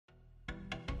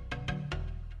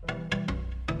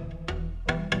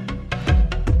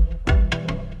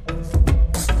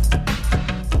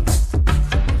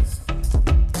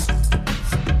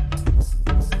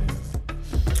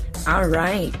All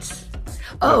right.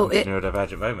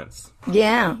 Neurodivergent Moments.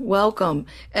 Yeah, welcome.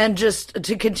 And just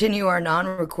to continue our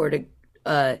non-recorded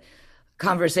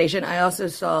conversation, I also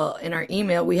saw in our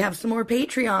email we have some more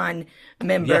Patreon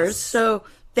members. Yes. So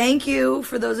thank you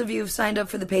for those of you who've signed up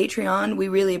for the Patreon. We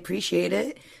really appreciate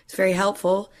it. It's very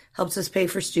helpful. Helps us pay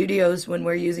for studios when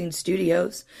we're using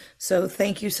studios. So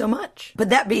thank you so much.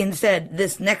 But that being said,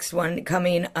 this next one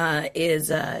coming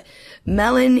is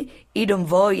Melin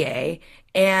Edomwonyi,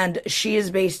 and she is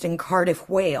based in Cardiff,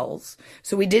 Wales.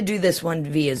 So we did do this one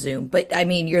via Zoom. But, I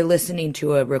mean, you're listening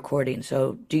to a recording,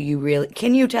 so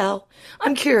can you tell?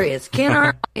 I'm curious.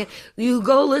 You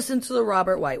go listen to the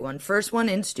Robert White one, first one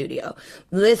in studio,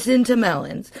 listen to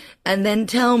Melin's, and then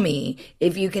tell me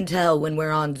if you can tell when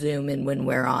we're on Zoom and when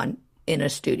we're on in a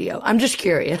studio. I'm just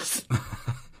curious.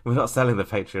 We're not selling the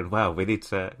Patreon well. We need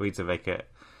to make it...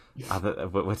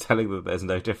 we're telling them there's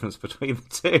no difference between the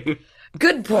two.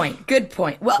 Good point.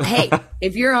 Well, hey,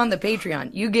 if you're on the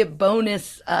Patreon, you get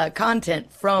bonus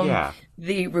content from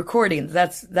the recordings.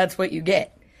 That's what you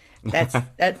get. That's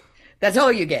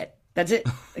all you get. That's it.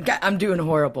 I'm doing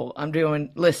horrible.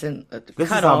 Listen.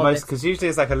 This is our most, because usually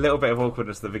it's like a little bit of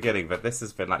awkwardness at the beginning, but this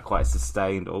has been like quite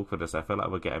sustained awkwardness. I feel like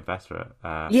we're getting better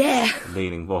at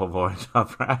leaning more and more into our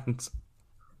brand.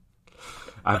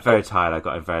 I'm very tired. I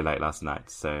got in very late last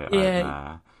night, so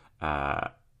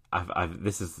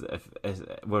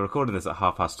we're recording this at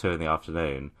 2:30 in the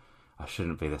afternoon. I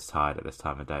shouldn't be this tired at this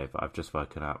time of day, but I've just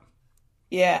woken up.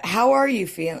 Yeah, how are you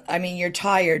feeling? I mean, you're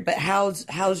tired, but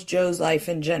how's Joe's life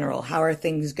in general? How are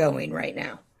things going right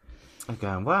now? I'm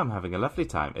going well. I'm having a lovely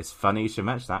time. It's funny you should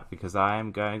mention that because I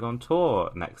am going on tour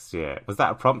next year. Was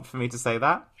that a prompt for me to say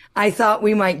that? I thought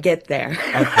we might get there.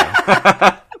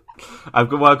 Okay. I've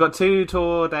got 2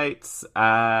 tour dates.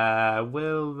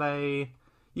 Will they?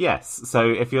 Yes. So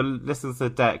if you're listening to the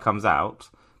day it comes out,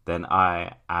 then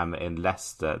I am in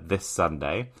Leicester this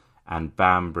Sunday and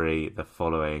Banbury the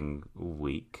following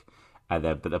week.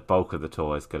 But the bulk of the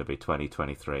tour is going to be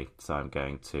 2023. So I'm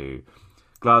going to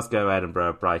Glasgow,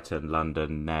 Edinburgh, Brighton,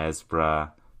 London,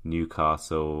 Knaresborough,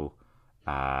 Newcastle,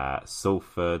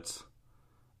 Salford,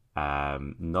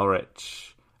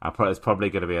 Norwich. There's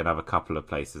probably going to be another couple of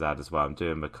places out as well. I'm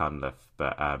doing Machynlleth,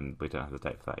 but we don't have the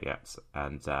date for that yet.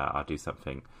 And I'll do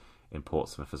something in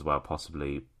Portsmouth as well.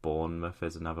 Possibly Bournemouth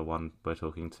is another one we're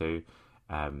talking to.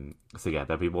 So yeah,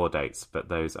 there'll be more dates, but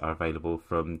those are available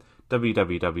from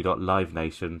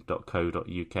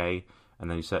www.livenation.co.uk,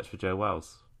 and then you search for Joe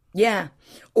Wells. Yeah,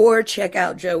 or check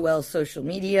out Joe Wells' social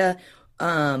media,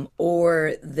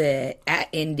 or the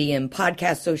 @NDM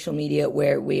podcast social media,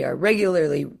 where we are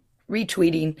regularly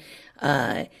retweeting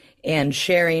and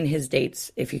sharing his dates.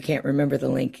 If you can't remember the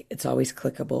link, it's always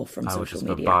clickable from social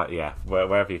media.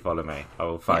 Wherever you follow me, I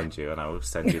will find you and I will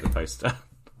send you the poster.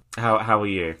 How are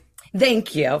you?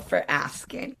 Thank you for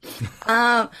asking.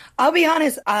 I'll be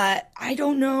honest, I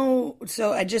don't know.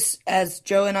 So as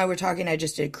Joe and I were talking, I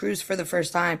just did cruise for the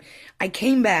first time. I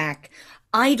came back.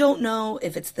 I don't know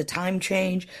if it's the time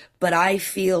change, but I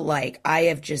feel like I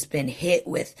have just been hit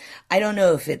with, I don't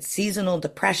know if it's seasonal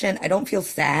depression. I don't feel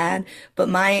sad, but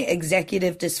my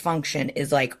executive dysfunction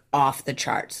is like off the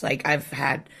charts. Like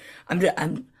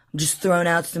I'm just throwing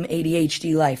out some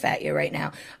ADHD life at you right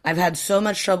now. I've had so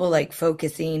much trouble like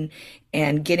focusing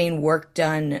and getting work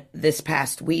done this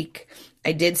past week.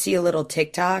 I did see a little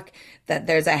TikTok that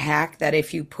there's a hack that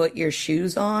if you put your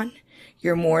shoes on,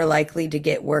 you're more likely to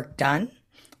get work done.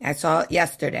 I saw it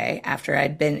yesterday after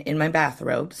I'd been in my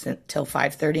bathrobe until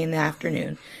 5:30 in the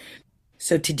afternoon.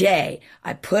 So today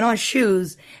I put on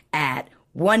shoes at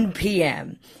 1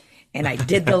 p.m. and I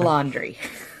did the laundry.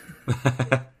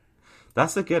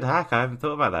 That's a good hack. I haven't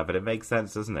thought about that, but it makes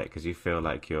sense, doesn't it? Because you feel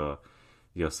like you're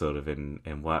sort of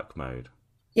in work mode.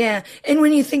 Yeah, and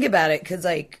when you think about it, because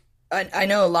like I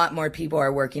know a lot more people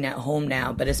are working at home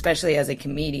now, but especially as a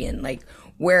comedian, like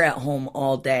we're at home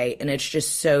all day, and it's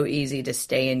just so easy to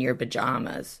stay in your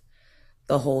pajamas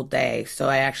the whole day. So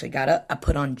I actually I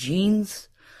put on jeans,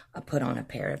 I put on a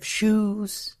pair of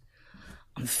shoes.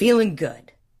 I'm feeling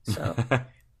good. So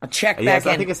I'll check back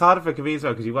in. I think it's harder for comedians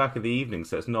because you work in the evening,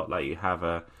 so it's not like you have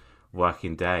a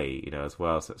working day, as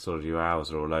well. So it's sort of your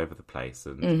hours are all over the place,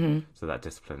 and so that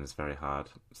discipline is very hard.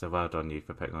 So well done you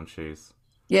for putting on shoes.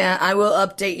 Yeah, I will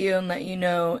update you and let you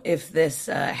know if this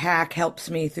hack helps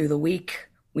me through the week.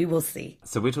 We will see.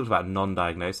 So we talked about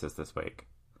non-diagnosis this week.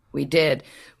 We did.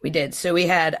 So we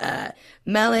had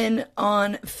Melin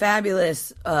on,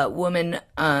 fabulous woman.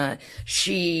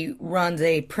 She runs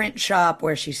a print shop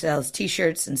where she sells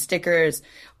T-shirts and stickers,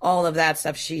 all of that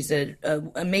stuff. She's an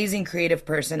amazing creative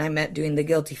person I met doing the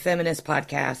Guilty Feminist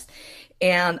podcast.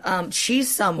 And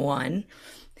she's someone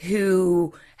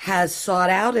who has sought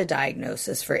out a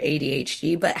diagnosis for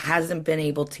ADHD but hasn't been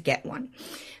able to get one.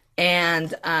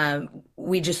 And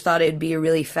we just thought it'd be a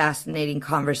really fascinating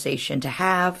conversation to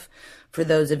have for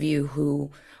those of you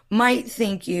who might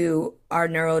think you are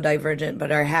neurodivergent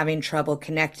but are having trouble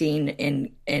connecting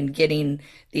and getting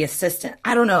the assistance.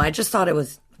 I don't know. I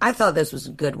thought this was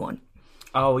a good one.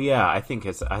 Oh yeah, I think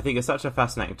it's such a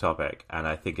fascinating topic, and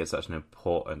I think it's such an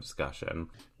important discussion.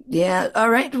 Yeah. All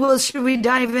right. Well, should we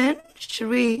dive in? Should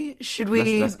we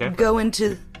Let's go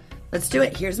into? Let's do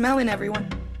it. Here's Melin, everyone.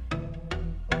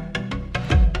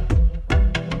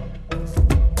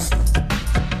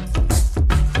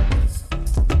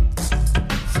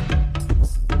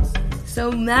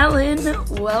 So, Melin,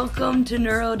 welcome to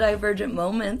Neurodivergent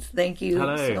Moments. Thank you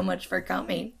so much for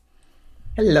coming.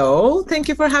 Hello. Thank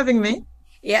you for having me.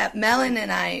 Yeah, Melin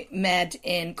and I met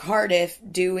in Cardiff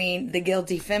doing the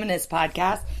Guilty Feminist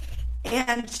podcast,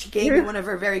 and she gave me one of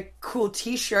her very cool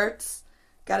T-shirts.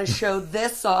 Got to show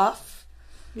this off.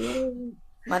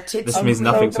 My tits. This means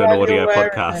nothing to an audio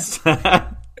podcast.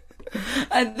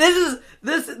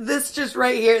 This just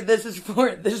right here. This is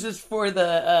for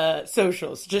the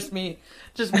socials. Just me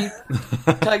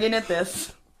tugging at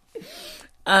this.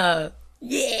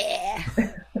 Yeah.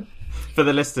 For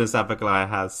the listeners, Abigail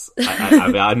has. I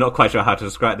mean, I'm not quite sure how to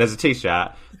describe. There's a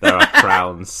T-shirt. There are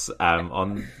crowns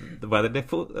on where the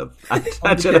nipple. I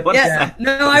don't know what to say.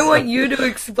 No, I want you to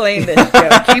explain this, Joe.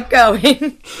 Keep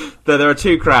going. There are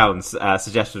 2 crowns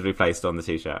suggestively placed on the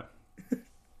T-shirt.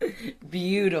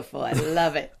 Beautiful. I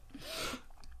love it.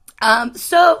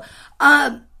 Joe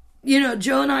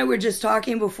and I were just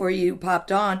talking before you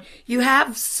popped on. You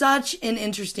have such an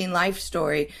interesting life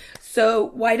story. So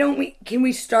can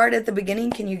we start at the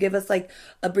beginning? Can you give us like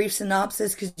a brief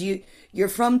synopsis? Because you're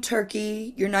from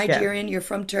Turkey, you're Nigerian, You're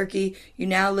from Turkey, you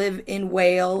now live in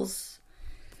Wales.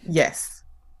 Yes.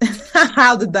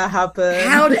 How did that happen?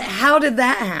 How did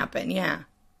that happen? Yeah.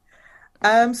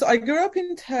 So I grew up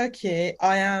in Turkey.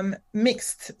 I am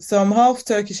mixed. So I'm half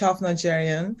Turkish, half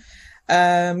Nigerian.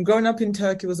 Growing up in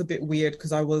Turkey was a bit weird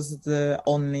because I was the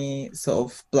only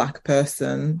sort of Black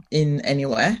person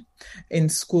anywhere in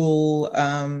school,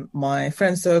 my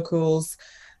friend circles.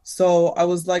 So I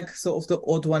was like sort of the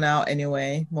odd one out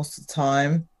anyway, most of the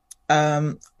time.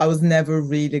 I was never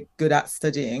really good at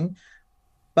studying,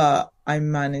 but I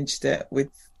managed it with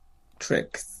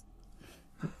tricks.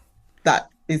 That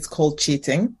is called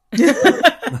cheating.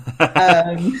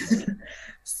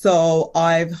 So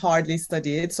I've hardly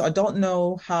studied. So I don't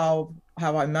know how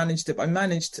I managed it. But I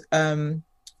managed,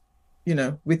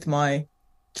 with my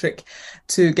trick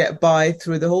to get by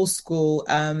through the whole school.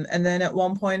 And then at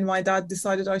one point, my dad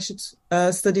decided I should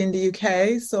study in the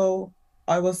UK. So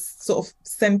I was sort of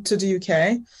sent to the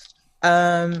UK,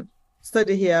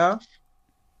 study here,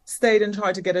 stayed and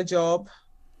tried to get a job.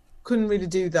 Couldn't really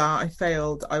do that. I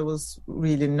failed. I was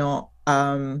really not...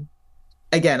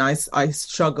 Again, I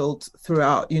struggled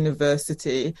throughout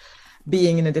university,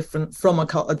 being in a different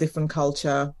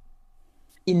culture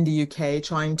in the UK,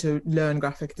 trying to learn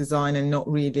graphic design and not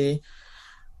really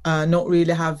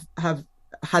have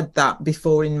had that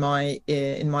before in my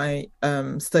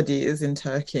studies in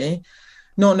Turkey,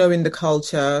 not knowing the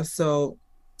culture. So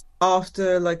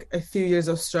after like a few years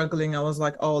of struggling, I was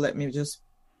like, oh, let me just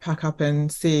pack up and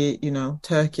see,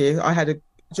 Turkey. I had a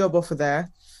job offer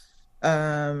there.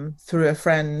 Through a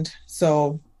friend,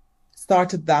 so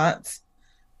started that,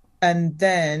 and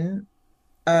then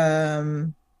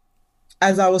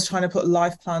as I was trying to put a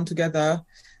life plan together,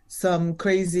 some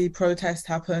crazy protest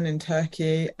happened in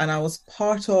Turkey, and I was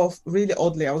really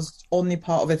oddly, I was only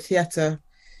part of a theatre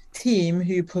team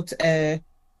who put a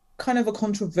kind of a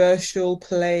controversial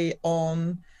play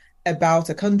on about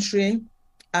a country.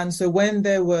 And so when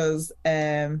there was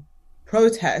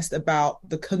protest about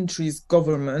the country's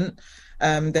government,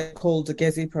 they're called the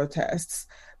Gezi protests,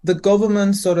 the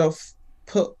government sort of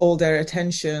put all their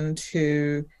attention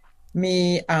to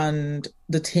me and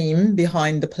the team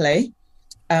behind the play,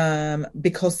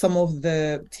 because some of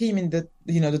the team in the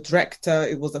director,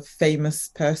 it was a famous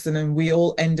person, and we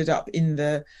all ended up in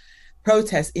the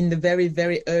protest in the very,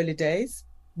 very early days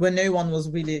when no one was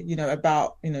really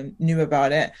knew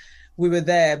about it. We were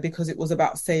there because it was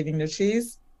about saving the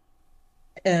trees.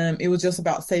 It was just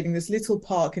about saving this little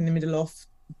park in the middle of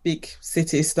big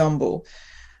city Istanbul.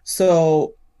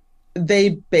 So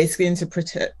they basically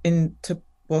interpreted the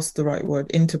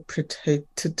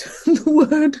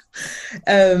word.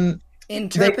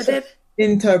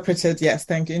 Interpreted, yes,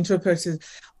 thank you. Interpreted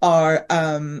our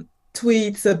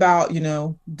tweets about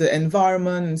the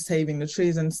environment and saving the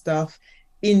trees and stuff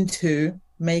into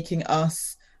making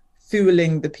us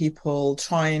fueling the people,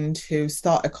 trying to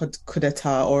start a coup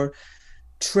d'etat or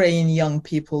train young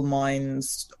people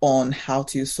minds on how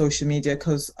to use social media,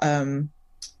 because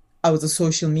I was a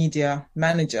social media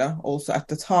manager also at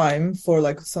the time for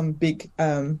like some big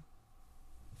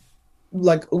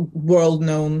like world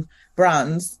known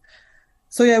brands.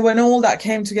 So yeah, when all that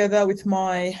came together with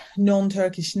my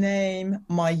non-Turkish name,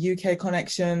 my UK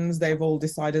connections, they've all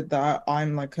decided that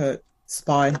I'm like a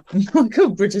spy, like a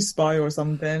British spy or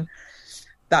something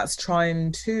that's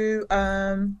trying to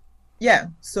yeah.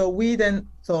 So we then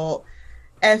thought,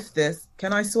 F this,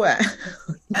 can I swear?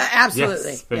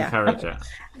 Absolutely. Yes, Yeah. encourage it.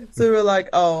 So we were like,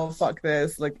 oh, fuck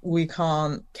this. Like, we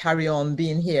can't carry on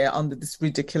being here under this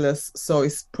ridiculous. So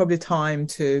it's probably time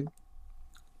to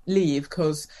leave,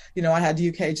 because, you know, I had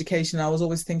UK education. I was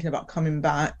always thinking about coming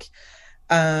back.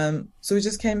 So we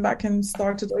just came back and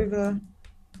started over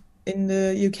in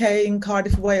the UK, in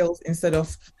Cardiff, Wales, instead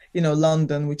of, you know,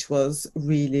 London, which was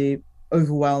really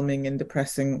overwhelming and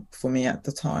depressing for me at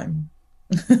the time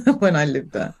when I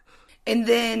lived there. And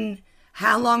then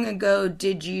how long ago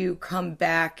did you come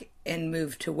back and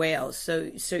move to Wales?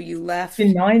 So you left?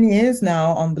 It's been 9 years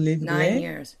now, unbelievably. 9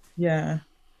 years. Yeah.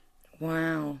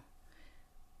 Wow.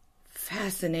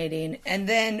 Fascinating. And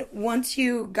then once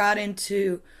you got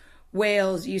into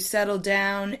Wales, you settled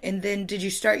down, and then did you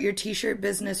start your t-shirt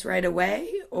business right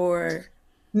away, or?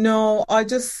 No, I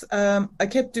just I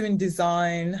kept doing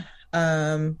design,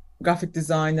 graphic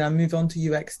design, and I moved on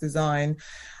to UX design.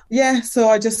 Yeah, so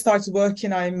I just started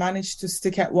working. I managed to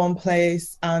stick at one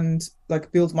place and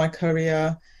like build my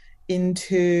career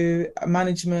into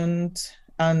management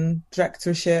and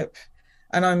directorship.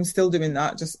 And I'm still doing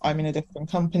that, just I'm in a different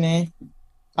company.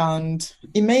 And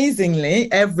amazingly,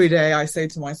 every day I say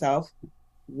to myself,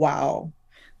 wow,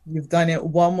 you've done it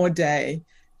one more day.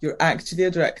 You're actually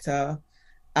a director,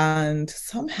 and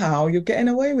somehow you're getting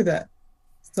away with it.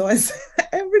 So I say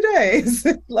every day, it's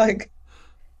like,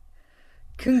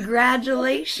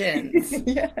 congratulations.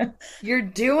 yeah. You're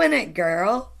doing it,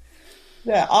 girl.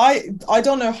 Yeah, I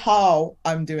don't know how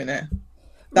I'm doing it.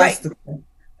 That's right. The thing.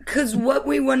 Because what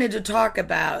we wanted to talk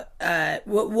about,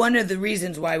 one of the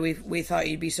reasons why we thought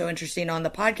you'd be so interesting on the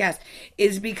podcast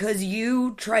is because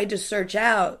you tried to search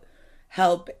out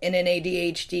help in an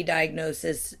ADHD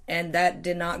diagnosis, and that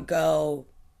did not go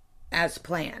as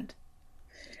planned.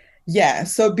 Yeah,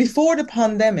 so before the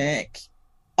pandemic,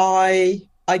 I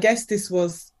guess this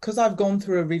was because I've gone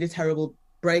through a really terrible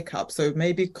breakup, so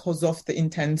maybe because of the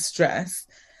intense stress.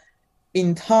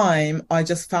 In time, I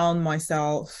just found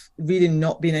myself really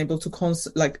not being able to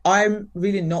like I'm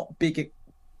really not big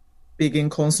in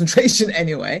concentration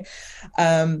anyway.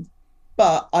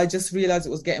 But I just realized it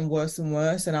was getting worse and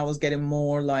worse, and I was getting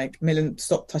more like, Melin,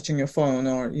 stop touching your phone,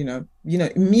 or in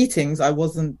meetings I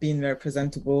wasn't being very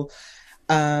presentable.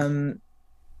 And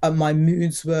my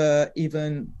moods were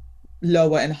even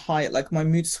lower and higher, like my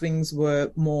mood swings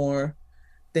were more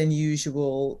than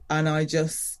usual, and I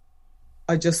just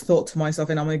thought to myself,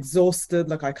 and I'm exhausted,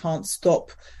 like I can't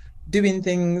stop doing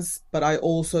things, but I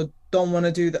also don't want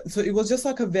to do that. So it was just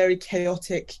like a very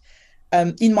chaotic,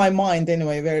 in my mind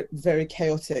anyway, very, very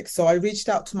chaotic. So I reached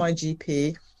out to my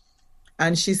GP,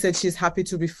 and she said she's happy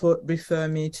to refer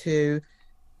me to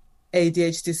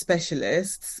ADHD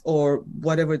specialists or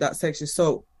whatever that section.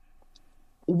 So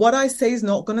what I say is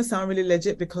not going to sound really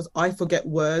legit, because I forget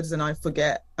words and I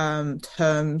forget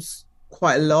terms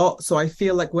quite a lot. So I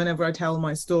feel like whenever I tell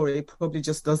my story, it probably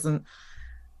just doesn't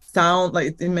sound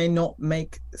like, it may not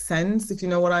make sense, if you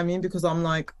know what I mean, because I'm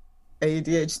like,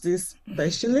 ADHD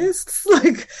specialists,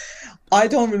 like I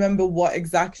don't remember what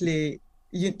exactly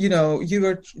you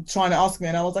were trying to ask me,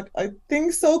 and I was like, I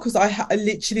think so, because I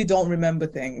literally don't remember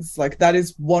things. Like that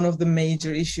is one of the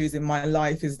major issues in my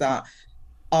life, is that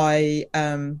I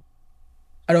don't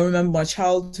remember my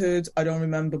childhood. I don't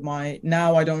remember I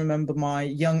don't remember my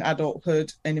young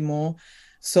adulthood anymore.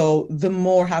 So the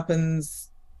more happens,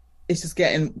 it's just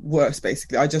getting worse,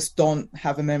 basically. I just don't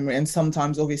have a memory. And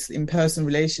sometimes, obviously, in person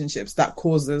relationships, that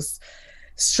causes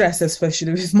stress,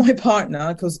 especially with my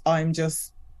partner, because I'm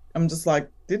just like,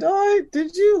 did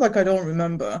you? Like, I don't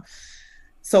remember.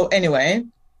 So anyway,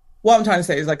 what I'm trying to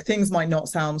say is, like, things might not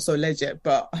sound so legit,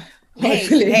 but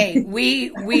Hey, we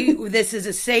this is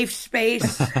a safe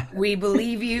space. We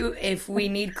believe you. If we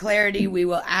need clarity, we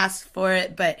will ask for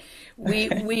it, but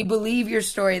we believe your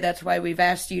story. That's why we've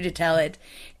asked you to tell it.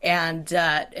 And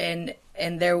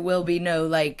there will be no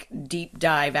like deep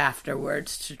dive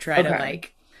afterwards to try to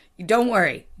like, don't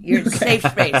worry. You're safe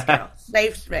space, girl.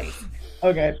 Safe space.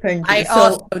 Okay, thank you. I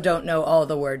also don't know all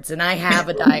the words, and I have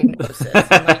a diagnosis.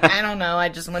 I'm like, I don't know. I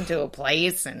just went to a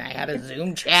place and I had a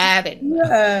Zoom chat. And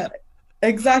yeah,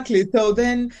 exactly. So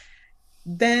then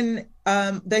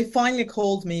they finally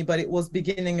called me, but it was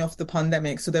beginning of the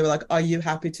pandemic. So they were like, "Are you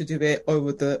happy to do it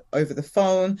over the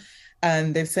phone?"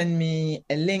 And they've sent me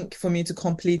a link for me to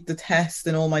complete the test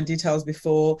and all my details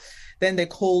before. Then they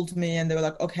called me and they were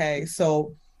like, "Okay,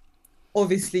 so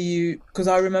obviously because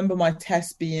I remember my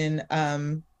test being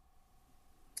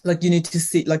like you need to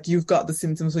see like you've got the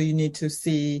symptoms, or you need to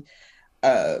see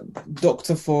a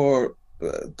doctor for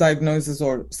diagnosis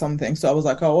or something." So I was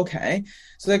like, "Oh, okay."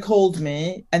 So they called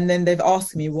me and then they've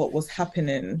asked me what was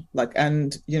happening, like,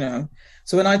 and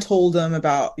so when I told them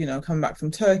about coming back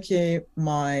from Turkey,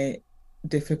 my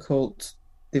difficult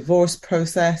divorce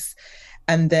process,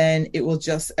 and then it was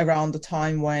just around the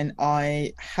time when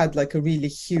I had like a really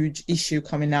huge issue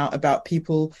coming out about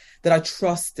people that I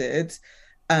trusted,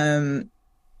 um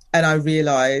and I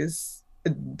realized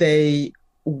they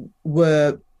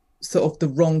were sort of the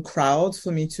wrong crowd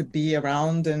for me to be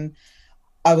around, and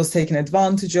I was taken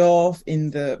advantage of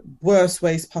in the worst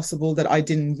ways possible that I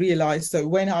didn't realize. So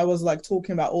when I was like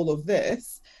talking about all of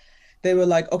this, they were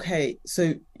like, "Okay,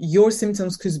 so your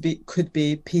symptoms could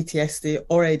be PTSD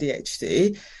or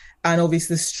ADHD, and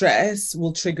obviously stress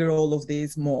will trigger all of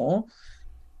these more."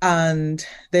 And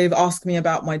they've asked me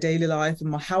about my daily life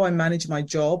and how I manage my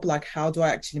job, like how do I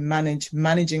actually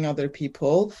managing other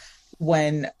people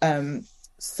when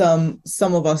some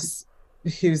of us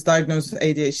who's diagnosed with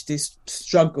ADHD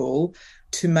struggle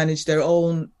to manage their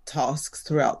own tasks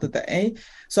throughout the day.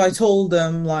 So I told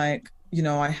them, like,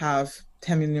 I have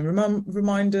 10 million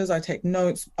reminders. I take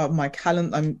notes of my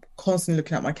calendar. I'm constantly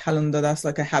looking at my calendar. That's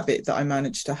like a habit that I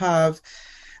managed to have.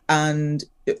 And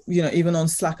even on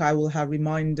Slack, I will have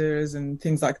reminders and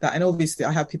things like that. And obviously,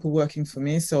 I have people working for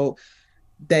me, so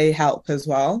they help as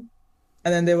well.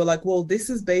 And then they were like, "Well, this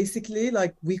is basically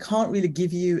like, we can't really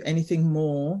give you anything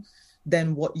more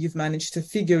than what you've managed to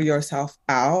figure yourself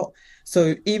out.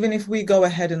 So even if we go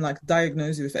ahead and like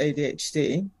diagnose you with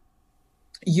ADHD,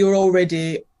 you're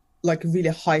already like really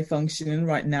high functioning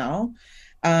right now.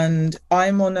 And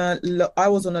I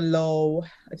was on a low,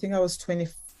 I think I was 20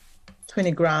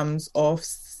 grams of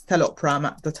citalopram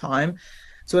at the time.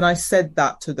 So when I said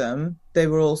that to them, they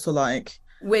were also like,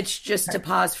 which, just to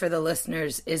pause for the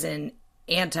listeners, is an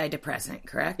antidepressant,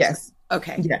 correct? yes.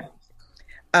 Okay. Yeah.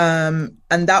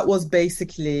 And that was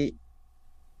basically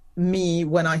me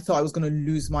when I thought I was going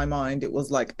to lose my mind. It was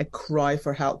like a cry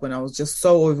for help when I was just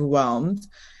so overwhelmed.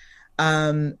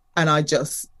 And I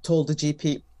just told the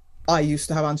GP, "I used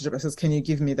to have antidepressants. Can you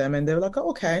give me them?" And they were like, "Oh,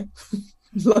 okay."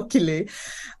 Luckily.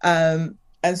 And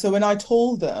so when I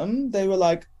told them, they were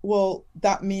like, "Well,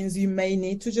 that means you may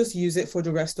need to just use it for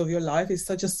the rest of your life. It's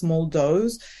such a small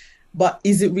dose, but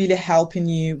is it really helping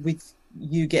you with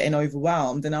you getting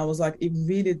overwhelmed?" And I was like, "It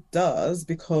really does,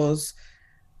 because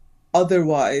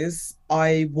otherwise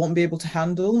I won't be able to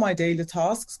handle my daily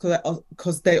tasks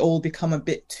because they all become a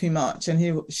bit too much."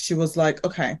 And she was like,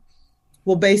 "Okay,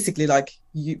 well, basically, like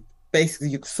you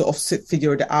sort of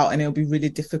figured it out, and it'll be really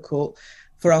difficult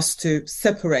for us to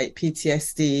separate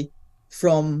PTSD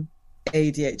from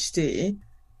ADHD."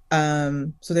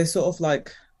 So they sort of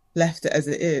like left it as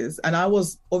it is. And I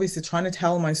was obviously trying to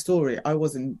tell my story. I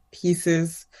was in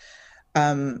pieces.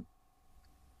 I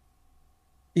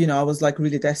was like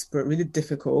really desperate, really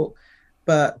difficult,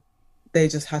 but they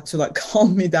just had to like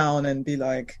calm me down and be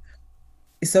like,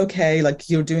 "It's okay, like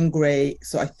you're doing great.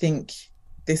 So I think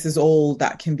this is all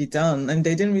that can be done." And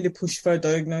they didn't really push for a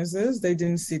diagnosis. They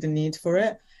didn't see the need for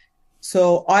it.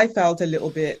 So I felt a little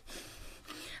bit.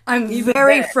 I'm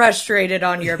very frustrated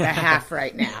on your behalf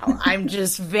right now. I'm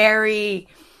just very,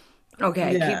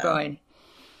 okay, Yeah. keep going.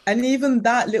 And even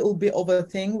that little bit of a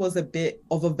thing was a bit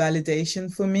of a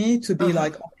validation for me to be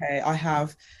like, okay, I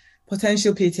have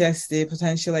potential PTSD,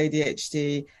 potential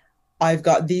ADHD. I've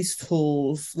got these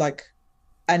tools, like,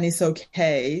 and it's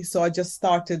okay. So I just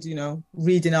started,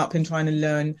 reading up and trying to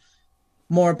learn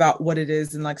more about what it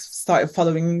is, and like started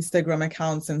following Instagram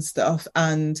accounts and stuff.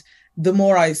 And the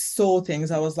more I saw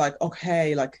things, I was like,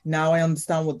 okay, like now I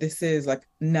understand what this is. Like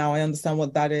now I understand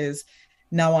what that is.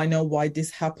 Now I know why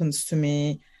this happens to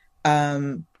me.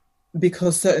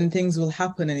 Because certain things will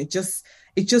happen, and it just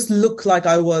looked like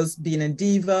I was being a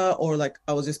diva, or like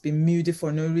I was just being moody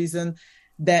for no reason,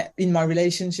 that in my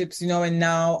relationships, and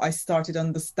now I started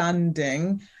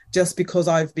understanding, just because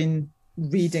I've been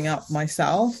reading up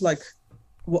myself, like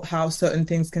how certain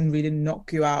things can really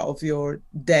knock you out of your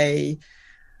day,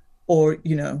 or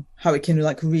how it can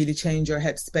like really change your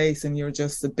headspace and you're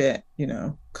just a bit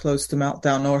close to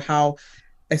meltdown, or how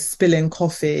a spill in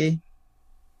coffee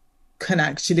can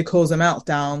actually cause a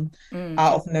meltdown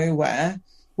out of nowhere.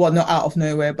 well, not out of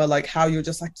nowhere, but like how you're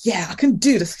just like, yeah, I can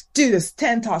do this,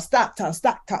 10 tasks, that task,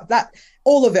 that,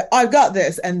 all of it. I've got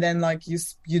this. And then like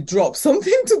you drop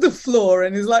something to the floor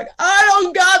and it's like, I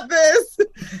don't got this.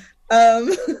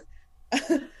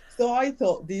 So I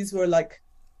thought these were like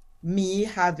me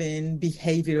having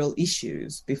behavioral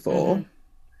issues before. Mm-hmm.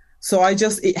 So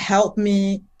it helped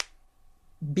me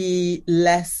be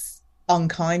less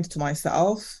unkind to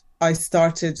myself. I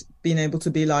started being able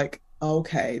to be like,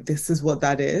 okay, this is what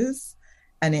that is.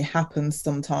 And it happens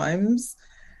sometimes.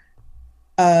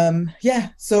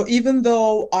 So even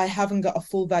though I haven't got a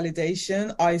full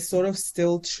validation, I sort of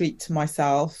still treat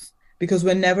myself, because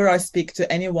whenever I speak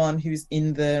to anyone who's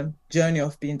in the journey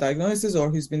of being diagnosed or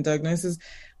who's been diagnosed,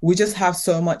 we just have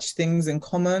so much things in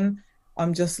common.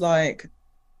 I'm just like,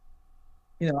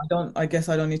 I guess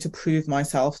I don't need to prove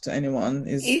myself to anyone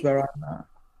where I'm at.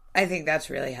 I think that's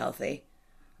really healthy.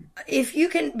 If you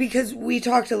can, because we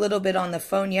talked a little bit on the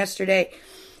phone yesterday,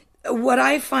 what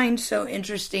I find so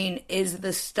interesting is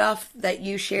the stuff that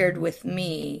you shared with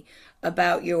me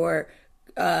about your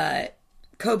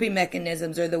coping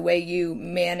mechanisms, or the way you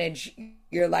manage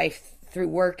your life through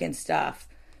work and stuff,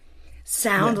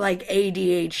 sound like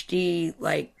ADHD,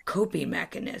 like coping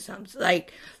mechanisms,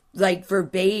 like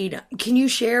verbatim. Can you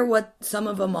share what some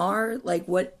of them are? Like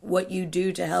what you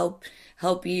do to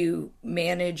help you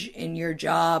manage in your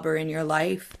job or in your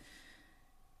life?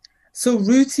 So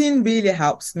routine really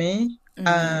helps me.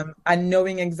 Mm-hmm. And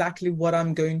knowing exactly what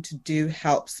I'm going to do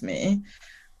helps me.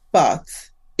 But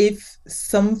if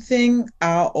something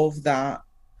out of that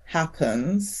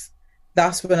happens,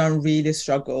 that's when I really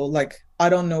struggle. Like, I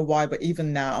don't know why, but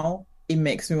even now it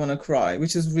makes me want to cry,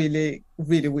 which is really,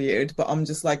 really weird. But I'm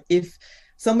just like, if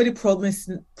somebody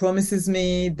promises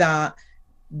me that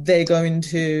they're going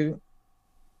to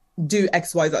do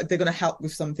X, Y, like they're going to help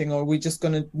with something, or we're just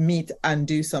going to meet and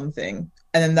do something,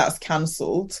 and then that's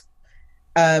cancelled,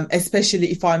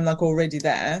 especially if I'm like already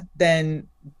there, then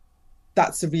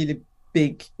that's a really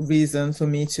big reason for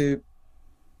me to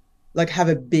like have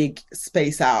a big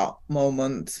space out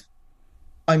moment.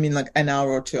 I mean, like an hour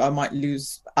or two, I might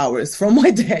lose hours from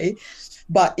my day.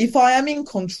 But if I am in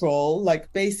control,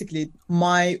 like basically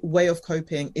my way of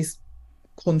coping is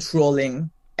controlling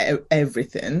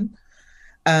everything.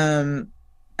 And,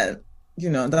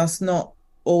 that's not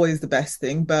always the best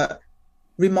thing, but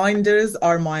reminders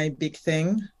are my big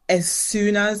thing. As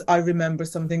soon as I remember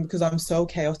something, because I'm so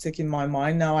chaotic in my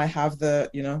mind now, I have the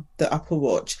Apple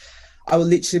Watch. I will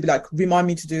literally be like, remind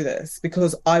me to do this,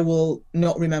 because I will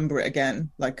not remember it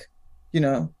again. Like,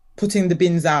 putting the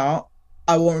bins out,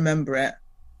 I won't remember it.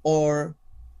 Or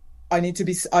I need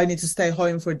to stay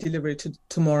home for a delivery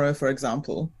tomorrow, for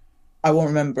example. I won't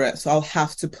remember it. So I'll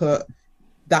have to put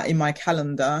that in my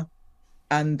calendar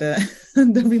and the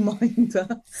reminder.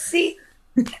 See,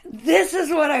 this is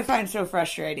what I find so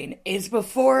frustrating, is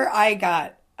before I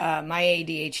got my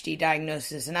ADHD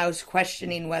diagnosis and I was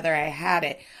questioning whether I had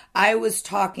it, I was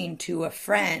talking to a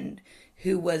friend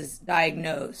who was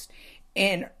diagnosed,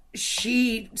 and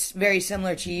she, very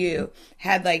similar to you,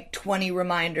 had like 20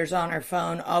 reminders on her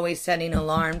phone, always setting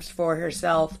alarms for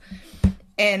herself.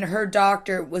 And her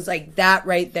doctor was like, that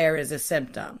right there is a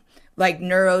symptom. Like,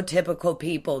 neurotypical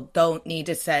people don't need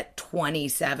to set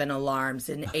 27 alarms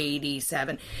and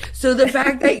 87. So the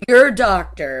fact that your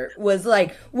doctor was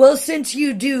like, well, since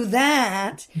you do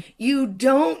that, you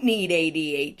don't need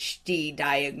ADHD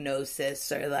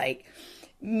diagnosis, or like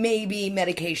maybe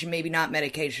medication, maybe not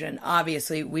medication.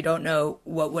 Obviously, we don't know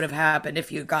what would have happened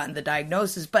if you had gotten the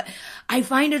diagnosis. But I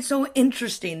find it so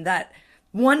interesting that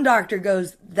one doctor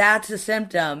goes, that's a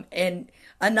symptom, and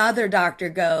another doctor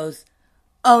goes,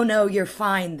 oh no, you're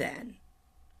fine then.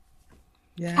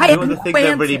 Yeah. The thing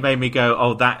that really made me go,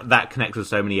 oh, that connects with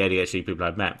so many ADHD people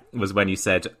I've met, was when you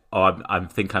said, oh, I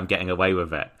think I'm getting away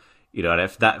with it. And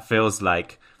if that feels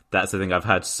like that's the thing I've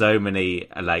heard so many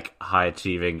like high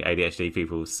achieving ADHD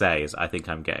people say, is I think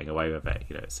I'm getting away with it.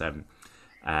 It's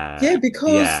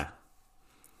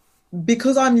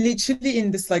because I'm literally in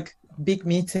this like big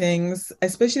meetings,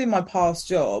 especially in my past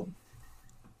job.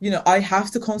 I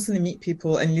have to constantly meet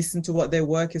people and listen to what their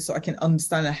work is so I can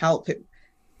understand and help it.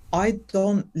 I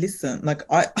don't listen. Like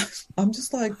I'm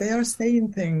just like, they are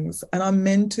saying things and I'm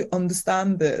meant to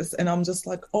understand this. And I'm just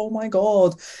like, oh my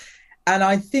God. And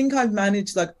I think I've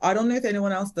managed, like, I don't know if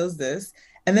anyone else does this.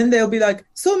 And then they'll be like,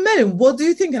 so Melin, what do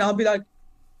you think? And I'll be like,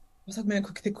 what's up, man?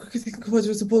 Quick, what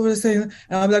was I saying? And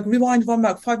I'll be like, rewind, run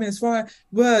back 5 minutes,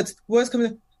 words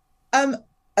coming in.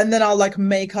 And then I'll like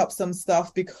make up some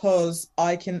stuff, because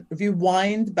I can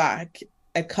rewind back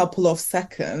a couple of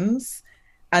seconds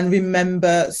and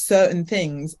remember certain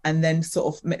things, and then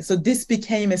so this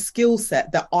became a skill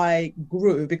set that I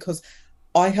grew because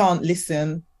I can't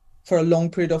listen for a long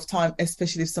period of time,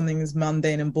 especially if something is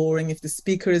mundane and boring, if the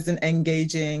speaker isn't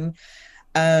engaging.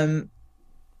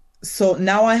 So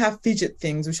now I have fidget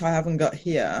things, which I haven't got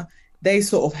here. They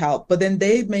sort of help, but then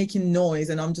they're making noise,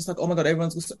 and I'm just like, oh my God,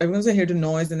 everyone's gonna hear the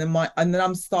noise, and then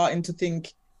I'm starting to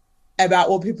think about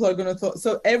what people are gonna thought.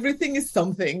 So everything is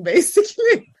something,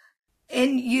 basically.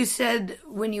 And you said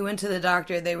when you went to the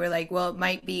doctor, they were like, well, it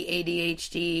might be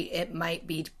ADHD, it might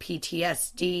be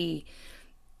PTSD.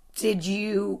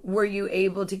 Were you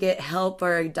able to get help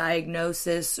or a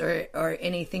diagnosis or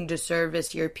anything to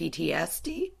service your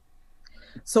PTSD?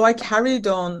 So I carried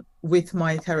on with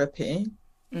my therapy,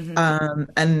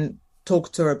 and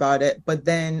talked to her about it. But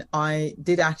then I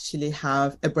did actually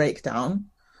have a breakdown,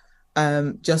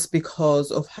 just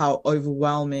because of how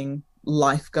overwhelming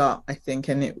life got, I think.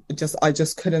 And I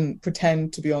just couldn't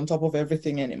pretend to be on top of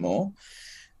everything anymore.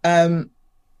 And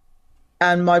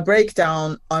my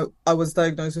breakdown, I was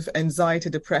diagnosed with anxiety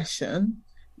depression,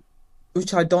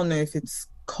 which I don't know if it's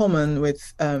common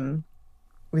with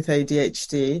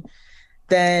ADHD.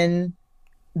 Then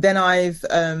I've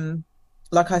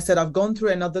like I said, I've gone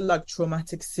through another like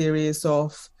traumatic series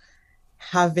of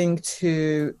having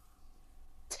to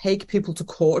take people to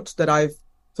court that I've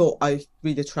thought I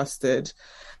really trusted.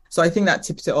 So I think that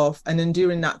tipped it off. And then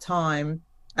during that time,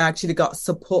 I actually got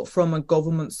support from a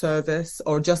government service,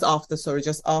 or just after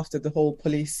the whole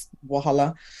police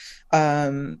wahala.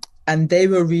 And they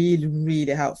were really,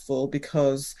 really helpful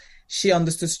because she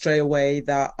understood straight away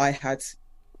that I had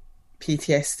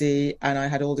PTSD and I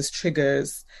had all these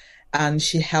triggers, and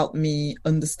she helped me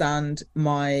understand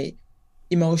my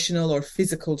emotional or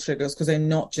physical triggers, because they're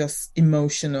not just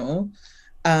emotional.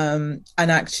 And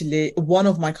actually, one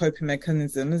of my coping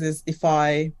mechanisms is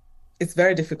it's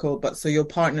very difficult, but so your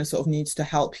partner sort of needs to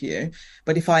help you.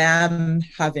 But if I am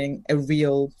having a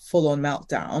real full-on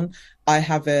meltdown, I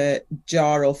have a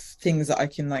jar of things that I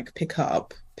can like pick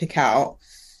out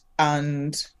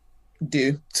and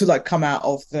do to like come out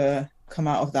of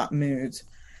that mood.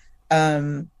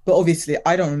 But obviously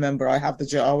I don't remember I have the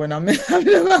jar when I'm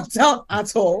having a meltdown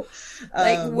at all.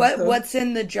 Like what's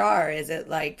in the jar? Is it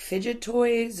like fidget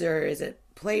toys or is it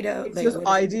Play-Doh? It's Like, just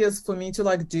ideas for me to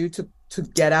like do to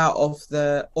get out of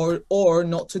the or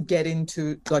not to get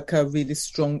into like a really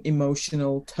strong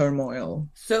emotional turmoil.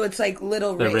 so it's like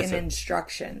little written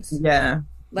instructions. Yeah.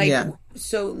 Like Yeah.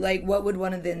 so like what would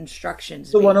one of the instructions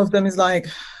So be? one of them is like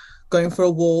going for a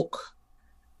walk,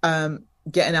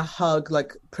 getting a hug,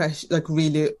 like pressure, like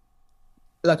really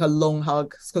like a long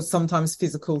hug, because sometimes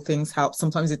physical things help,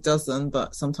 sometimes it doesn't,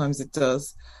 but sometimes it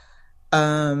does.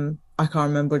 I can't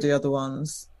remember the other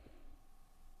ones.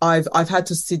 I've had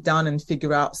to sit down and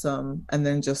figure out some, and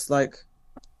then just like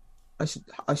I should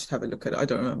have a look at it. I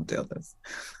don't remember the others.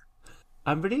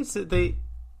 I'm really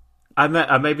I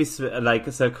may be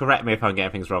like, so correct me if I'm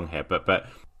getting things wrong here, but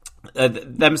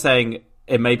them saying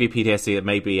it may be PTSD, it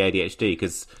may be ADHD,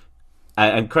 because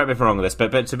and correct me if I'm wrong on this,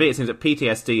 but to me it seems that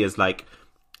PTSD is like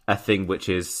a thing which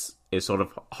is sort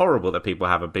of horrible that people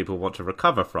have, and people want to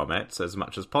recover from it as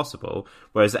much as possible,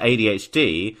 whereas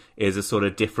ADHD is a sort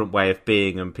of different way of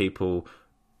being, and people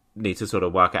need to sort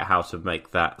of work out how to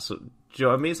make that do you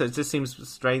know what I mean? So it just seems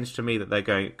strange to me that they're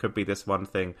going, it could be this one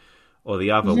thing or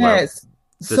the other, where Yes.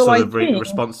 the So sort I of think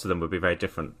response to them would be very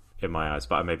different in my eyes,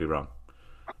 but I may be wrong.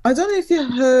 I don't know if you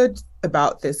heard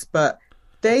about this, but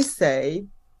they say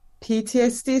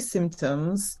PTSD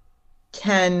symptoms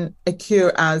can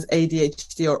occur as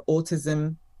ADHD or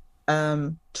autism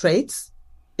traits.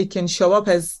 It can show up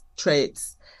as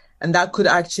traits. And that could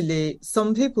actually,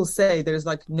 some people say there's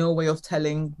like no way of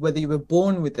telling whether you were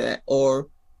born with it or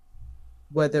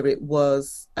whether it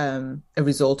was a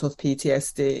result of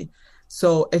PTSD.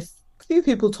 So a few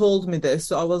people told me this.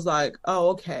 So I was like, oh,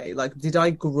 okay. Like, did I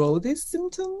grow these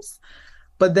symptoms?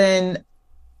 But then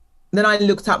I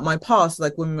looked at my past,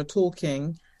 like when we were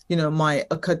talking,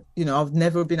 I've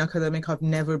never been academic. I've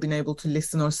never been able to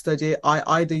listen or study.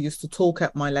 I either used to talk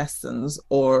at my lessons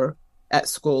or at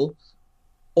school,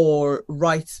 or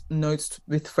write notes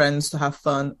with friends to have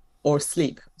fun, or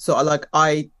sleep. So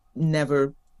I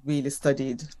never really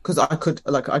studied because I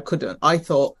couldn't. I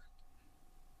thought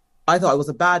I was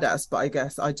a badass, but I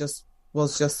guess I just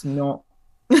was just not,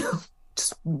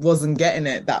 just wasn't getting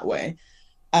it that way.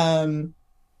 And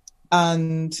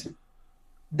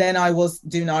then I was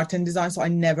doing art and design, so I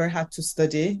never had to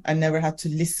study. I never had to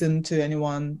listen to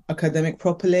anyone academic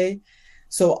properly.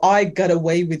 So I got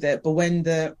away with it. But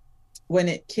when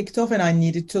it kicked off and I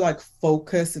needed to like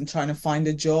focus and trying to find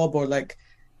a job or like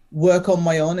work on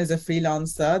my own as a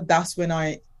freelancer, that's when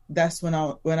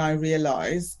I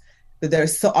realized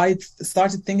that I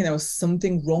started thinking there was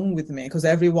something wrong with me because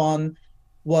everyone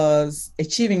was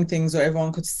achieving things or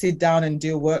everyone could sit down and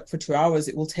do work for 2 hours.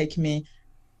 It will take me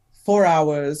 4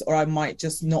 hours, or I might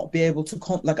just not be able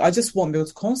to I just won't be able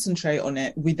to concentrate on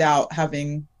it without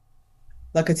having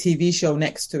like a TV show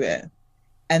next to it.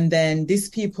 And then these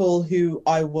people who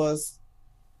I was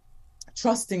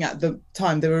trusting at the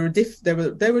time, they were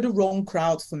the wrong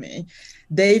crowd for me.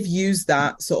 They've used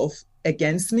that sort of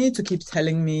against me to keep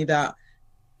telling me that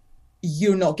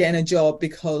you're not getting a job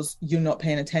because you're not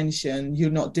paying attention. You're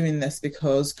not doing this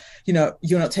because, you're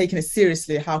not taking it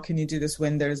seriously. How can you do this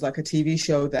when there's like a TV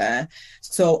show there?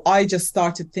 So I just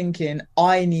started thinking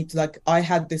I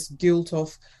had this guilt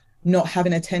of not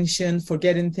having attention,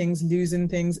 forgetting things, losing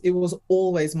things. It was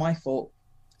always my fault.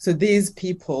 So these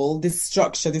people, this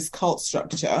structure, this cult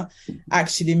structure,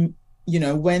 actually,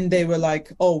 when they were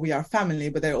like, oh, we are family,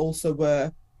 but they also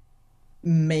were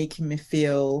making me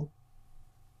feel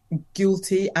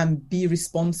guilty and be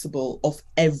responsible of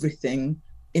everything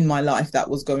in my life that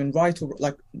was going right, or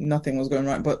like nothing was going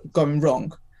right, but going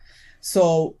wrong.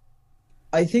 So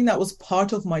I think that was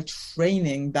part of my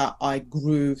training that I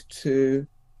grew to.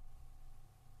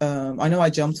 I know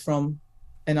I jumped from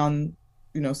an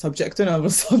subject to another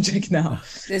subject now.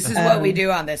 This is what we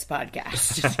do on this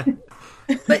podcast.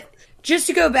 But just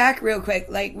to go back real quick,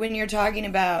 like when you're talking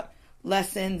about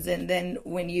lessons and then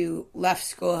when you left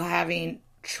school having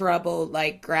trouble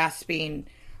like grasping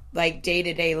like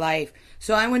day-to-day life.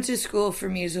 So I went to school for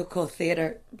musical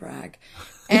theater, brag.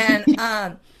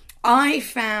 And I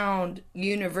found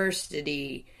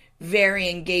university very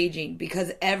engaging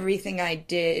because everything I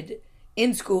did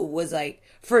in school was like,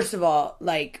 first of all,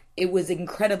 like it was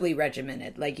incredibly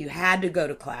regimented. Like you had to go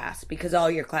to class because all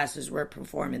your classes were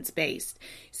performance based.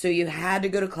 So you had to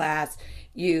go to class.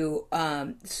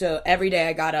 So every day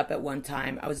I got up at one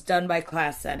time. I was done by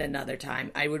class at another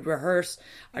time. I would rehearse.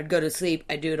 I'd go to sleep.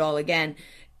 I'd do it all again.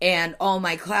 And all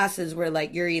my classes were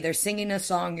like, you're either singing a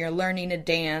song, you're learning a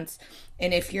dance.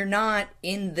 And if you're not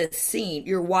in the scene,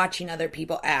 you're watching other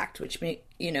people act, which, in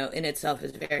itself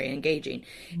is very engaging.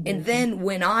 Mm-hmm. And then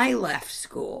when I left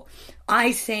school,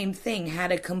 same thing,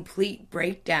 had a complete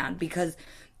breakdown because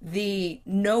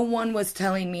no one was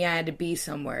telling me I had to be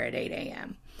somewhere at 8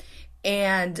 a.m.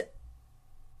 And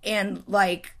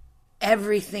like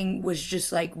everything was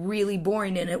just like really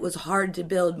boring, and it was hard to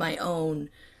build my own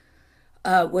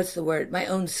my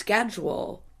own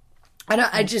schedule.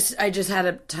 I just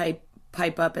had to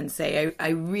pipe up and say I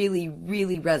really,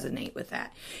 really resonate with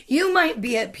that. You might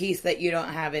be at peace that you don't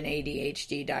have an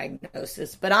ADHD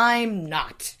diagnosis, but I'm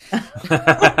not. I'm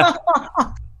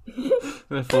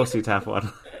gonna force you to have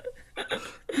one.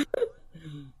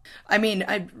 I mean,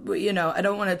 I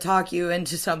don't want to talk you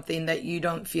into something that you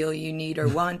don't feel you need or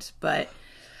want, but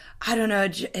I don't know.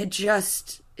 It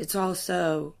just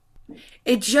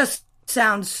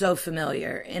sounds so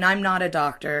familiar. And I'm not a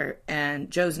doctor, and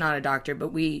Joe's not a doctor, but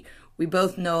we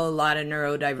both know a lot of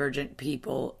neurodivergent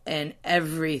people, and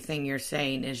everything you're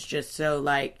saying is just so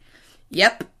like,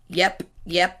 yep,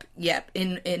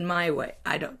 in my way.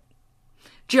 I don't.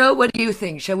 Joe, what do you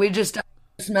think? Shall we just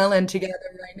Melin together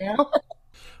right now?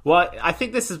 Well, I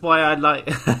think this is why I like.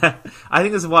 I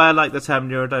think this is why I like the term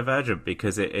neurodivergent,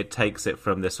 because it takes it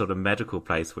from this sort of medical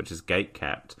place, which is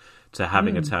gatekept, to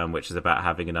having a term which is about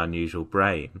having an unusual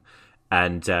brain,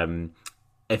 and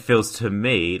it feels to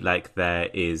me like there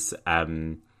is that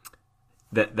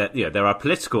there are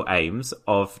political aims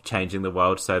of changing the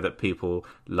world so that people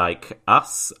like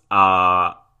us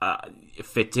are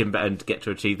fit in and get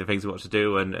to achieve the things we want to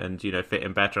do, and fit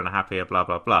in better and happier, blah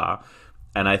blah blah.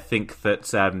 And I think that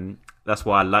that's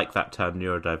why I like that term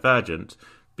neurodivergent,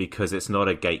 because it's not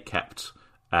a gate-kept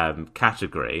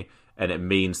category, and it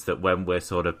means that when we're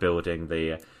sort of building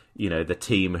the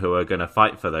team who are going to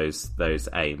fight for those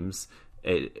aims,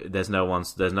 there's no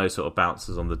sort of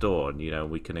bouncers on the door, and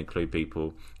we can include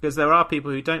people, because there are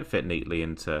people who don't fit neatly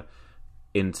into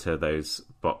those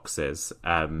boxes.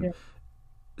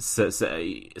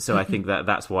 So I think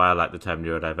that's why I like the term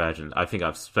neurodivergent. I think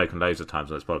I've spoken loads of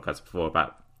times on this podcast before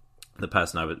about the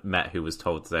person I met who was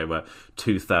told they were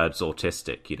 2/3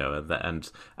 autistic,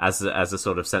 and as a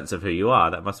sort of sense of who you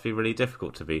are, that must be really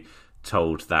difficult to be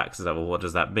told that, because well, what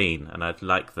does that mean? And I'd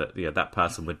like that that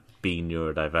person would be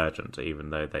neurodivergent, even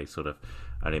though they sort of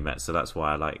only met. So that's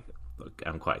why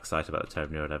I'm quite excited about the term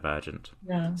neurodivergent.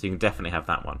 Yeah. So you can definitely have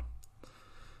that one.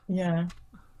 Yeah.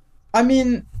 I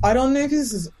mean, I don't know if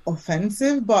this is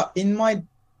offensive, but in my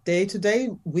day-to-day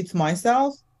with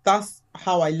myself, that's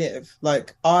how I live.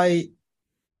 Like, I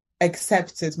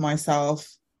accepted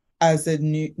myself as a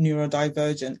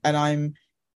neurodivergent, and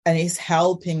it's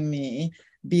helping me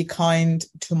be kind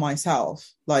to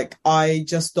myself. Like, I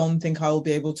just don't think I will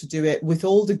be able to do it with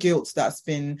all the guilt that's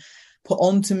been put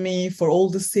onto me for all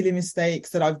the silly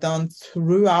mistakes that I've done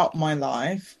throughout my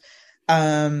life.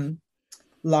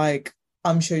 Like,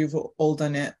 I'm sure you've all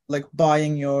done it, like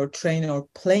buying your train or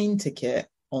plane ticket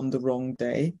on the wrong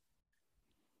day.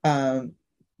 Or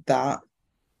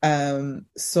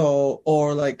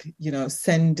like,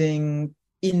 sending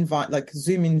like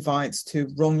Zoom invites to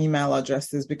wrong email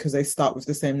addresses because they start with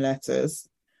the same letters.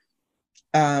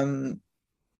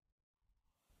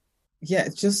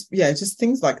 Just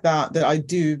things like that I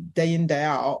do day in, day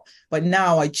out. But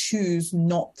now I choose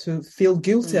not to feel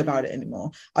guilty about it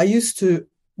anymore. I used to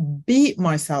beat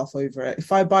myself over it.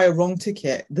 If I buy a wrong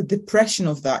ticket, the depression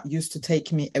of that used to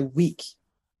take me a week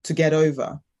to get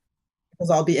over. Because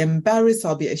I'll be embarrassed,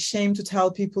 I'll be ashamed to tell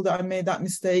people that I made that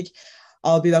mistake.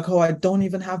 I'll be like, oh, I don't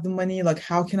even have the money. Like,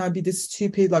 how can I be this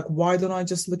stupid? Like, why don't I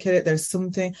just look at it? There's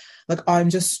something, like, I'm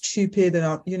just stupid. And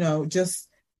I'm, just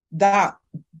that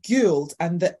guilt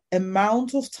and the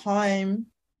amount of time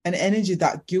and energy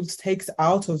that guilt takes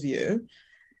out of you.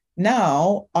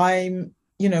 Now when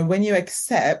you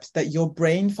accept that your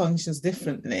brain functions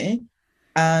differently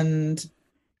and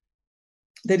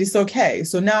that it's okay.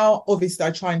 So now, obviously,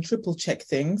 I try and triple check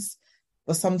things,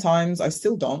 but sometimes I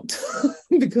still don't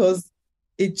because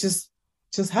it just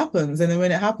happens. And then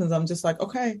when it happens, I'm just like,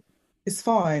 okay, it's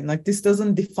fine. Like, this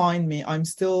doesn't define me. I'm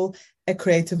still a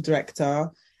creative director.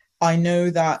 I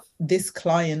know that this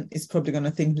client is probably going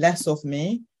to think less of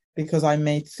me because I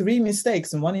made 3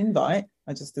 mistakes in one invite.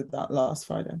 I just did that last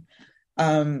Friday.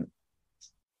 3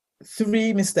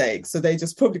 mistakes. So they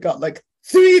just probably got like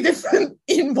 3 different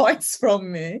invites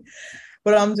from me.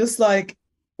 But I'm just like,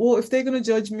 well, if they're going to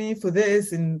judge me for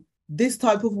this in this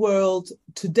type of world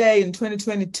today in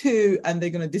 2022, and they're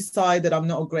going to decide that I'm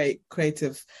not a great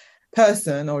creative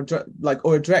person or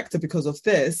a director because of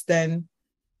this, then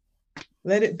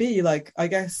let it be. Like, I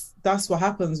guess that's what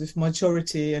happens with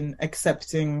maturity and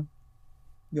accepting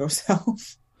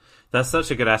yourself. That's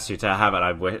such a good attitude to have, and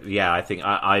I think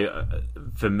I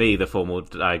for me, the formal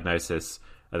diagnosis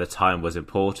at the time was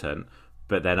important,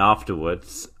 but then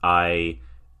afterwards, I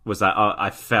was like, I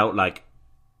felt like,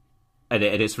 and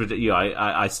it's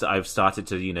I've started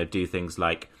to do things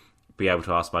like be able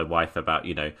to ask my wife about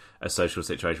a social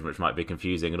situation which might be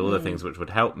confusing and all the things which would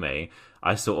help me.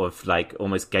 I sort of like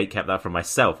almost gatekept that from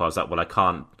myself. I was like, well, I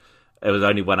can't. It was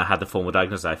only when I had the formal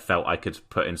diagnosis I felt I could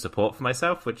put in support for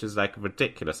myself, which is like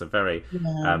ridiculous and very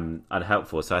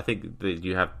unhelpful. So I think that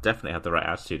you definitely have the right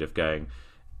attitude of going,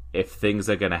 if things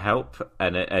are going to help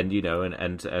and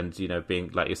being,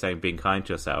 like you're saying, being kind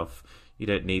to yourself, you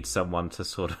don't need someone to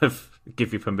sort of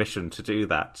give you permission to do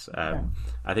that.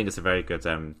 I think it's a very good.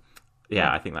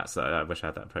 I think that's. I wish I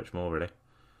had that approach more, really.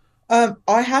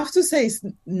 I have to say it's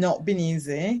not been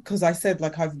easy because I said,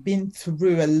 like, I've been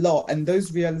through a lot, and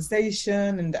those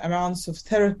realization and the amounts of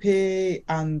therapy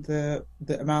and the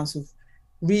amounts of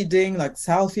reading, like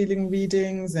self-healing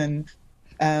readings, and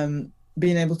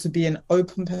being able to be an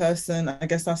open person. I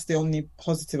guess that's the only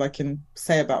positive I can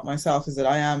say about myself, is that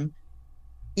I am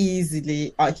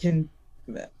I can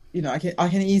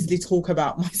easily talk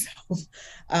about myself.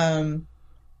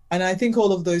 And I think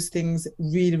all of those things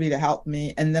really, really helped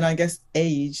me. And then I guess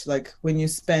age, like when you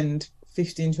spend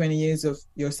 15, 20 years of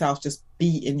yourself just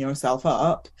beating yourself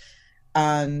up,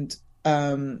 and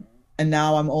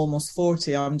now I'm almost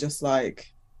 40, I'm just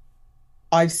like,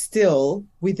 I've still,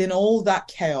 within all that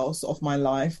chaos of my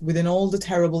life, within all the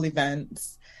terrible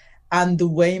events and the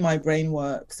way my brain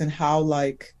works and how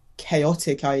like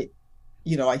chaotic I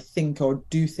think or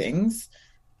do things,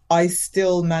 I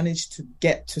still manage to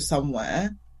get to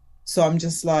somewhere. So I'm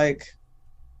just like,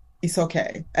 it's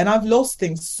okay. And I've lost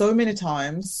things so many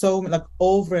times, so like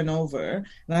over and over,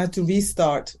 and I had to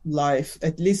restart life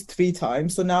at least 3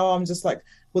 times. So now I'm just like,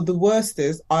 well, the worst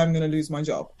is I'm going to lose my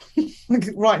job.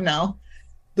 Like right now,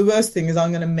 the worst thing is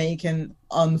I'm going to make an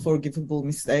unforgivable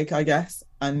mistake, I guess,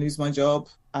 and lose my job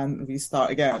and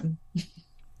restart again.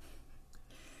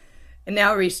 And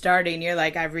now restarting, you're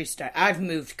like, I've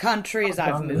moved countries,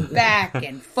 I've moved back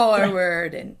and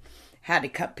forward and had to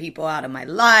cut people out of my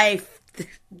life,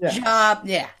 job.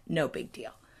 Yeah, no big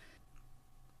deal.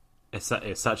 It's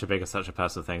such a big and such a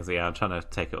personal thing. So yeah, I'm trying to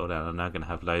take it all down. I'm now going to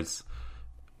have loads.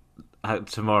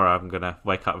 Tomorrow I'm going to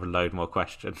wake up with a load more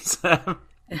questions.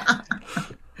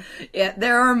 Yeah,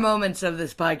 there are moments of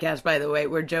this podcast, by the way,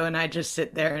 where Joe and I just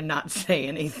sit there and not say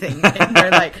anything. And they're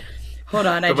like, hold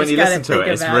on, but when you listen to it,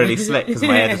 it's really slick because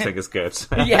my editing is good.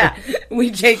 Yeah,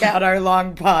 we take out our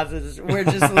long pauses. We're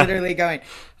just literally going,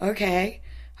 okay,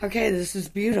 Okay, this is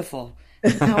beautiful.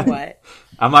 Now what?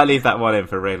 I might leave that one in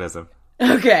for realism.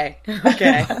 Okay.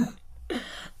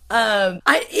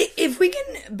 If we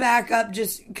can back up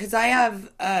just because I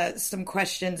have some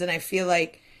questions and I feel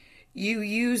like you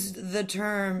used the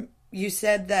term, you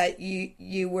said that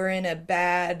you were in a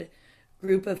bad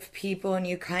group of people and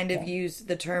you kind of used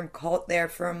the term cult there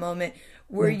for a moment.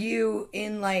 Were you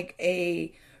in like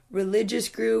a religious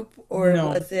group or No.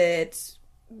 was it,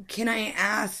 can I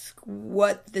ask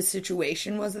what the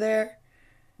situation was there?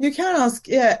 You can ask.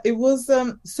 Yeah, it was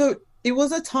so it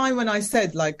was a time when I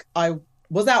said like I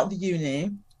was out the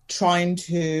uni trying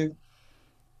to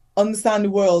understand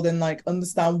the world and like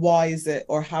understand why is it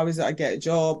or how is it I get a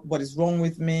job, what is wrong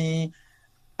with me.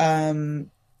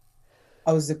 Um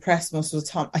I was depressed most of the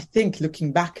time. I think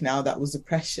looking back now, that was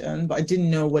depression, but I didn't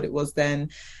know what it was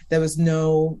then. There was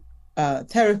no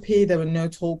therapy. There were no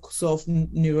talks of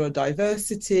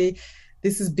neurodiversity.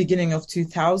 This is beginning of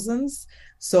 2000s.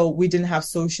 So we didn't have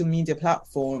social media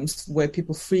platforms where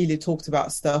people freely talked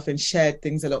about stuff and shared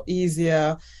things a lot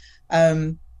easier.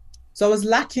 So I was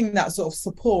lacking that sort of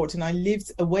support and I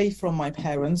lived away from my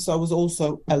parents. So I was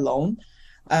also alone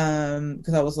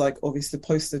because I was like obviously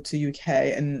posted to UK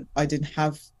and I didn't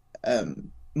have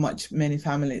many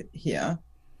family here.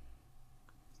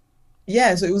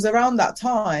 Yeah, so it was around that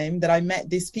time that I met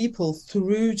these people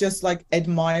through just like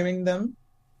admiring them.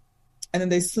 And then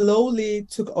they slowly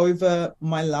took over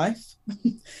my life.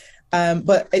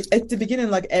 But at the beginning,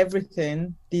 like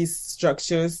everything, these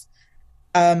structures,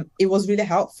 it was really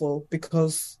helpful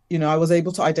because, you know, I was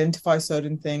able to identify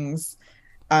certain things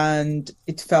and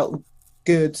it felt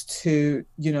good to,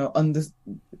 you know,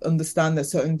 understand that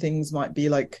certain things might be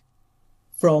like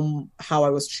from how I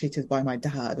was treated by my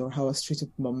dad or how I was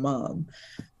treated by my mom.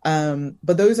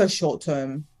 But those are short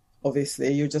term,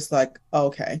 obviously. You're just like, oh,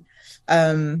 okay.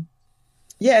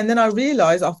 Yeah, and then I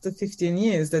realized after 15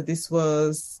 years that this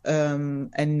was a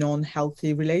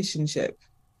non-healthy relationship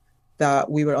that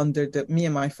we were under, me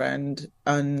and my friend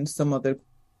and some other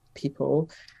people,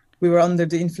 we were under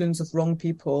the influence of wrong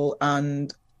people.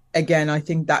 And again, I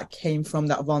think that came from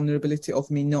that vulnerability of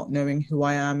me not knowing who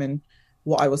I am and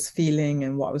what I was feeling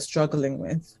and what I was struggling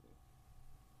with.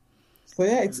 So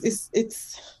yeah, it's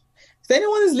if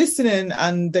anyone is listening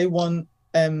and they want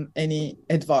any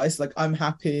advice, like I'm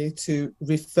happy to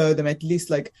refer them at least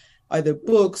like either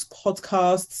books,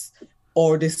 podcasts,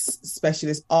 or this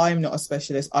specialist. I'm not a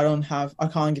specialist. I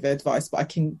can't give advice, but I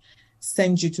can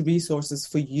send you to resources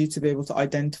for you to be able to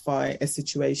identify a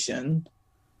situation.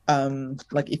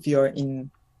 Like if you're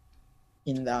in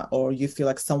that or you feel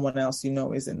like someone else you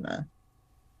know is in there.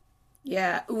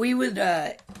 Yeah, we would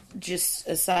just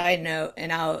a side note,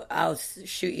 and I'll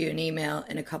shoot you an email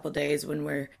in a couple days when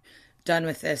we're done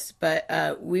with this.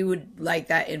 But we would like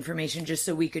that information just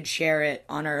so we could share it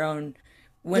on our own.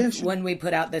 When we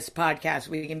put out this podcast,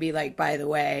 we can be like, by the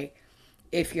way,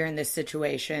 if you're in this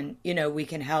situation, you know, we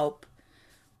can help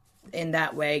in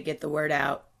that way, get the word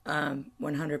out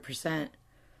 100%.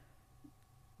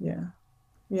 Yeah.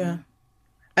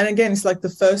 And again, it's like the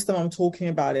first time I'm talking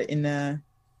about it in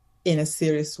a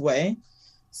serious way.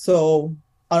 So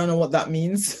I don't know what that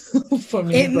means for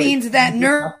me. It means that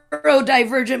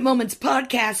Neurodivergent Moments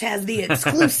podcast has the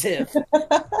exclusive.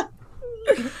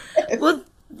 Well,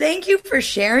 thank you for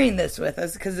sharing this with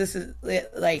us because this is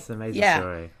like, it's an amazing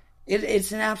story.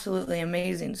 It's an absolutely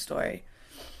amazing story.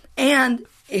 And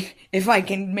if I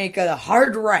can make a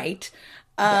hard right,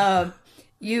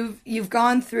 you've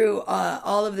gone through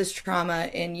all of this trauma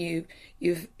and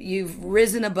you've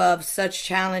risen above such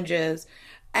challenges,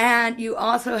 and you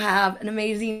also have an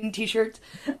amazing t-shirt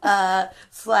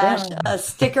slash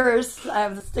stickers. I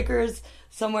have the stickers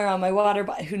somewhere on my water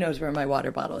bottle. Who knows where my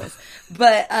water bottle is?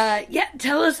 But yeah,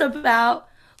 tell us about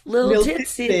Lil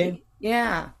Titsy.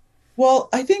 Yeah. Well,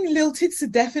 I think Lil Titsy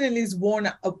definitely is born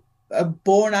out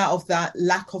of that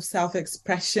lack of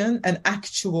self-expression and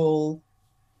actual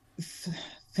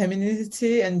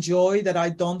femininity and joy that I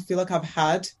don't feel like I've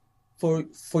had for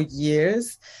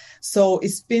years. So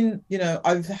it's been, you know,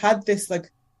 I've had this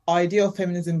like idea of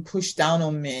feminism pushed down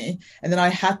on me, and then I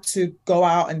had to go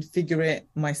out and figure it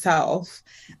myself.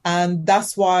 And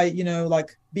that's why, you know,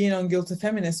 like being on Guilty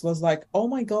Feminist was like, oh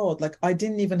my God, like I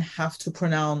didn't even have to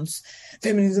pronounce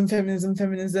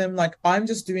feminism. Like I'm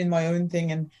just doing my own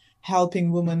thing and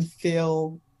helping women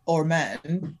feel, or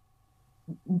men,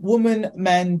 woman,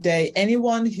 man, day,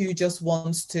 anyone who just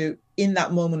wants to, in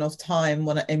that moment of time,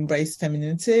 want to embrace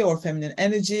femininity or feminine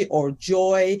energy or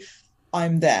joy,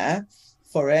 I'm there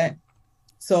for it.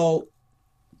 So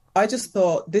I just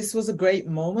thought this was a great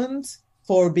moment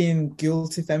for being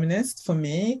guilty feminist for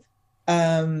me.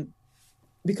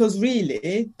 because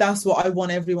really that's what I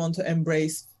want everyone to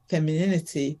embrace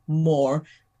femininity more,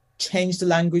 change the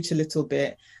language a little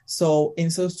bit. So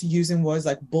instead of using words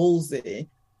like ballsy,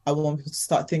 I want people to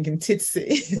start thinking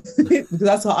titsy because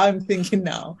that's what I'm thinking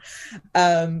now.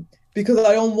 Because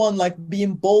I don't want like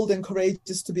being bold and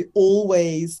courageous to be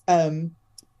always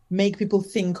make people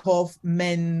think of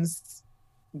men's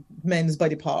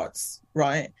body parts,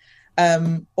 right?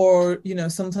 Or, you know,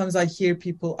 sometimes I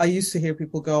used to hear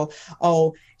people go,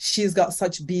 oh, she's got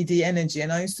such BD energy.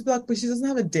 And I used to be like, but she doesn't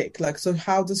have a dick. Like, so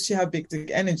how does she have big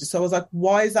dick energy? So I was like,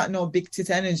 why is that not big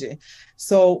tit energy?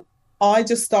 So I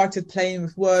just started playing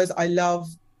with words. I love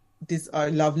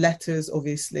letters,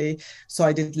 obviously. So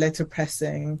I did letter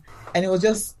pressing. And it was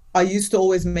just, I used to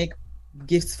always make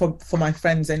gifts for my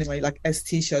friends anyway, like as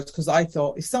t-shirts, because I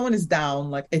thought if someone is down,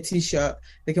 like a t-shirt,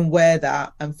 they can wear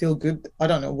that and feel good. I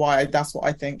don't know why, that's what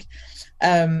I think.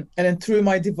 And then through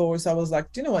my divorce, I was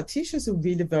like, do you know what, t-shirts are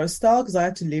really versatile, because I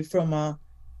had to live from a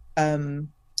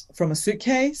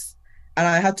suitcase, and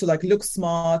I had to like look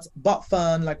smart but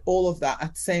fun, like all of that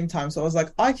at the same time. So I was like,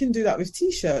 I can do that with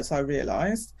t-shirts, I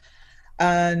realized.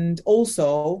 And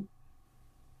also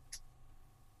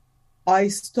I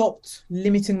stopped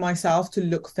limiting myself to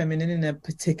look feminine in a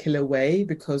particular way,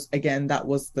 because again, that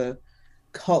was the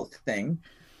cult thing.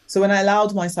 So when I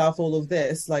allowed myself all of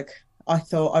this, like I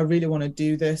thought I really want to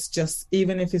do this, just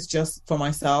even if it's just for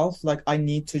myself, like I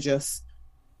need to just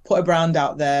put a brand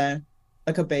out there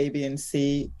like a baby and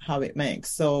see how it makes.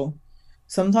 So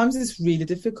sometimes it's really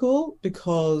difficult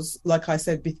because, like I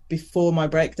said, before my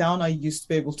breakdown, I used to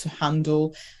be able to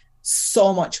handle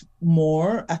so much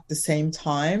more at the same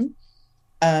time.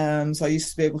 So I used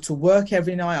to be able to work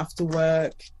every night after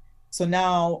work. So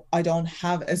now I don't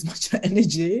have as much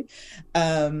energy.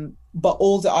 But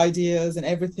all the ideas and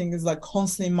everything is like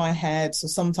constantly in my head. So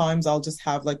sometimes I'll just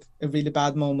have like a really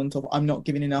bad moment of I'm not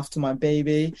giving enough to my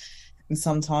baby. And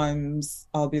sometimes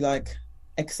I'll be like,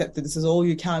 accept that this is all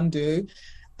you can do,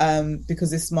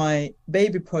 because it's my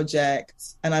baby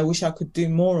project and I wish I could do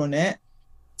more on it.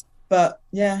 But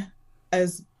yeah,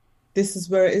 as this is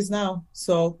where it is now.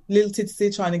 So little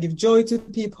Titsy trying to give joy to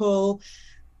people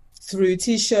through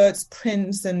t-shirts,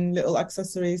 prints, and little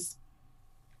accessories.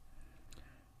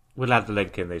 We'll add the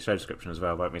link in the show description as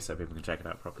well, won't we, so people can check it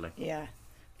out properly. Yeah,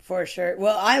 for sure.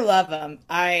 Well, I love them.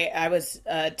 I was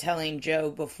telling Joe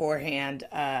beforehand,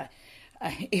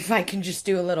 if I can just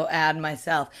do a little ad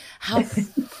myself, how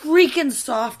freaking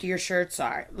soft your shirts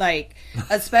are. Like,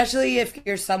 especially if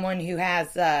you're someone who has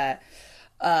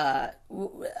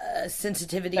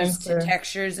sensitivities to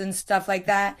textures and stuff like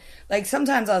that. Like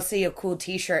sometimes I'll see a cool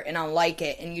t-shirt and I'll like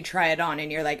it, and you try it on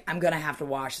and you're like, I'm gonna have to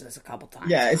wash this a couple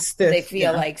times. Yeah, it's stiff. They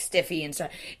feel like stiffy and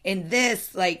stuff. And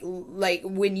this, like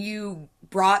when you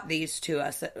brought these to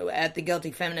us at the Guilty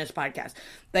Feminist podcast,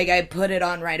 like I put it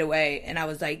on right away and I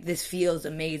was like, this feels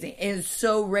amazing. And it's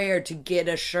so rare to get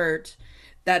a shirt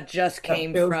that just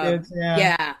came from good,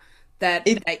 yeah.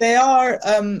 They are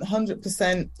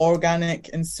 100% organic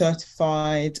and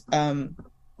certified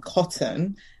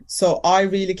cotton. So I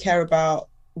really care about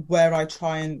where I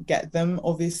try and get them,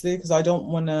 obviously, because I don't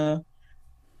want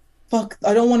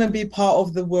to be part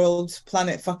of the world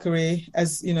planet fuckery,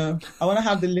 as you know. I want to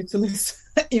have the littlest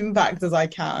impact as I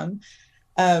can.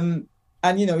 And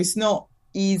you know, it's not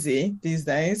easy these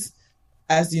days,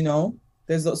 as you know,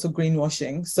 there's lots of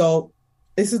greenwashing. So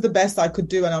this is the best I could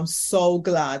do, and I'm so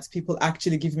glad people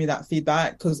actually give me that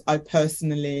feedback, because I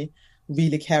personally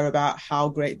really care about how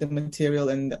great the material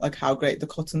and like how great the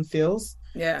cotton feels.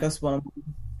 Yeah, that's one of the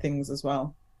things as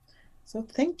well. So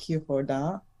thank you for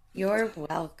that. You're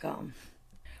welcome.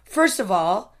 First of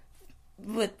all,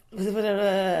 let's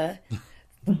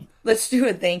do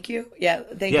a thank you. Yeah,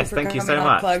 thank you for thank you so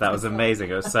much. That was amazing.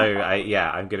 It was so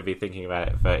I'm going to be thinking about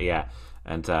it, but yeah.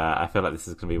 And I feel like this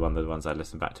is going to be one of the ones I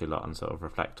listen back to a lot and sort of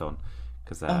reflect on,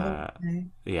 because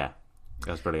yeah,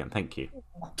 that was brilliant. Thank you.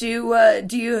 Do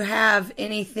you have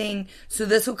anything? So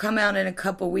this will come out in a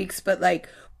couple weeks, but like,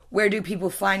 where do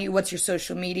people find you? What's your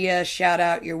social media? Shout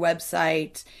out your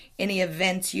website. Any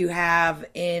events you have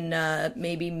in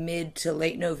maybe mid to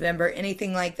late November?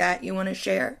 Anything like that you want to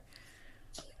share?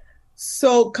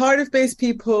 So Cardiff-based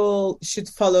people should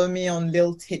follow me on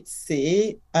Lil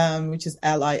Titsy, which is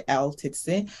Lil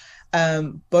Titsy,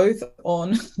 both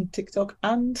on TikTok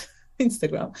and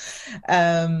Instagram.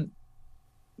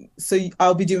 So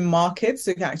I'll be doing markets,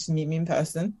 so you can actually meet me in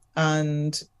person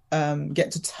and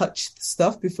get to touch the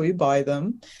stuff before you buy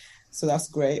them. So that's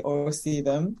great, or see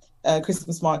them.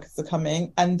 Christmas markets are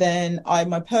coming. And then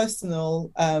my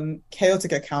personal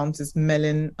chaotic account is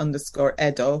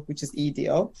Melin_Edo, which is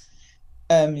EDO.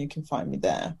 You can find me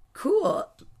there. Cool.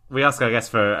 we ask, I guess,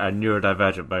 for a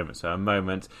neurodivergent moment. So a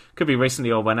moment, could be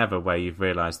recently or whenever, where you've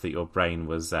realised that your brain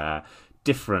was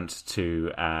different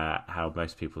to how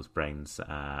most people's brains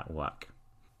work.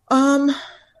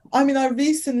 I mean, I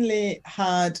recently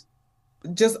had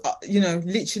just,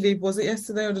 literally, was it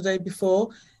yesterday or the day before?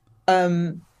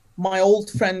 My old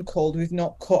friend called. We've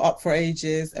not caught up for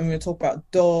ages, and we were talking about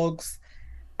dogs.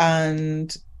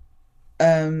 And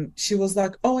she was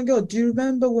like, "Oh my God, do you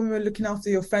remember when we were looking after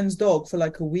your friend's dog for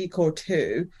like a week or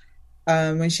two,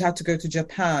 when she had to go to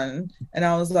Japan?" And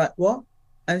I was like, "What?"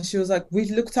 And she was like, "We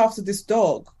looked after this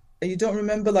dog. And you don't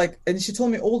remember like," and she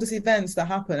told me all these events that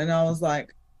happened. And I was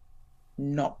like,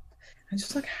 "No." And she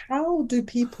was like, "How do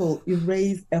people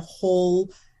erase a whole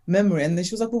memory?" And then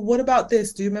she was like, "Well, what about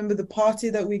this? Do you remember the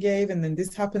party that we gave? And then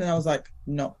this happened." And I was like,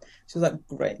 "No." She was like,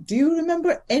 "Great. Do you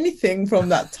remember anything from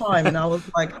that time?" And I was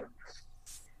like,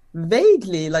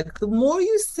 vaguely. Like, the more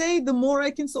you say, the more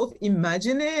I can sort of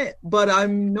imagine it, but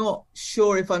I'm not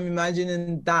sure if I'm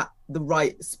imagining that the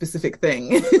right specific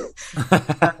thing.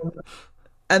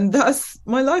 And that's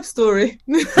my life story.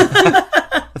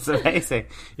 That's amazing.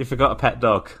 You forgot a pet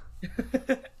dog.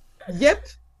 Yep.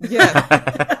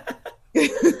 Yeah.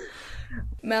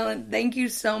 Melin, thank you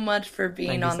so much for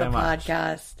being on the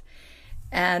podcast.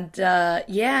 And check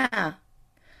out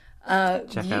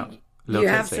Little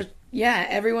Titsy.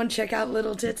 Everyone check out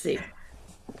Little Titsy.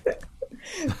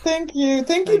 Thank you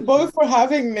both for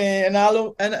having me and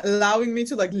allowing me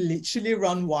to like literally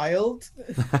run wild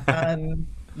and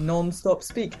non-stop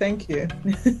speak. Thank you.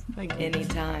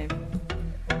 Anytime.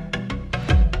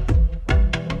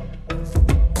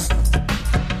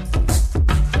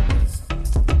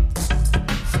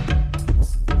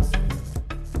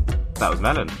 That was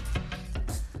Melin.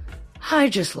 I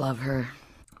just love her.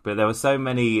 But there were so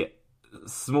many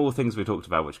small things we talked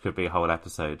about which could be whole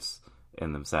episodes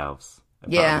in themselves.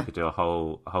 We could do a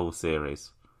whole series.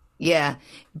 Yeah,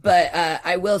 but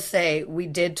I will say we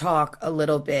did talk a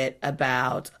little bit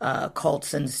about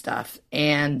cults and stuff,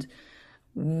 and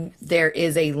there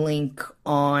is a link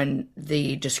on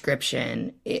the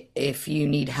description if you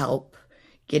need help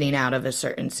getting out of a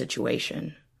certain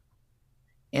situation,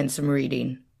 and some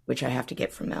reading, which I have to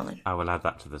get from Melin. I will add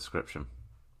that to the description.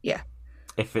 Yeah.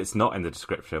 If it's not in the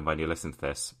description when you listen to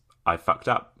this, I fucked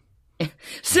up.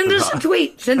 Send us a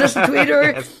tweet. Send us a tweet or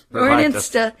an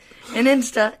Insta. An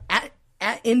Insta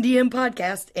at Indian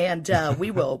Podcast, and we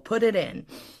will put it in.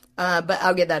 But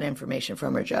I'll get that information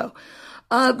from her, Joe.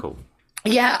 Cool.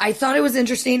 Yeah, I thought it was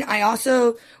interesting. I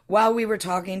also, while we were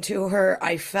talking to her,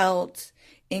 I felt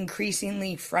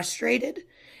increasingly frustrated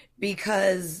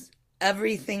because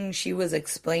everything she was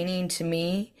explaining to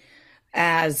me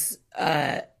as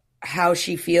how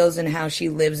she feels and how she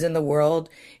lives in the world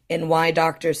and why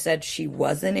doctors said she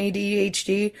wasn't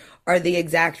ADHD are the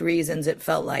exact reasons it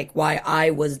felt like why I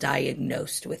was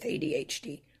diagnosed with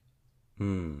ADHD.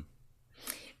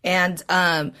 And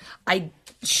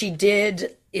she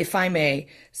did, if I may,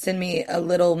 send me a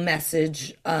little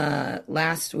message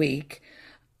last week,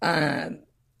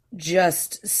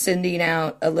 just sending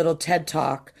out a little TED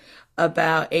Talk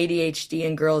about ADHD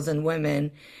in girls and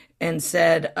women, and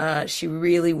said she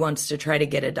really wants to try to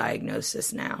get a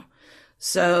diagnosis now.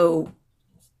 So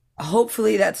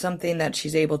hopefully that's something that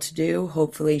she's able to do.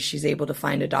 Hopefully she's able to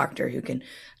find a doctor who can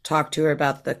talk to her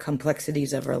about the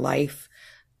complexities of her life.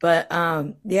 But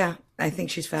yeah, I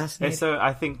think she's fascinating. So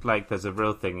I think like there's a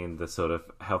real thing in the sort of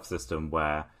health system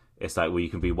where it's like, well, you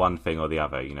can be one thing or the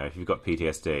other. You know, if you've got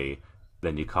PTSD,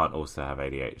 then you can't also have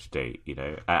ADHD, you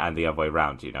know, and the other way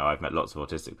around. You know, I've met lots of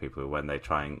autistic people when they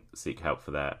try and seek help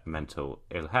for their mental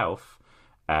ill health,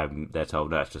 they're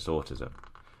told, no, it's just autism.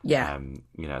 Yeah.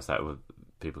 You know, it's like, well,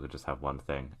 people could just have one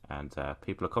thing, and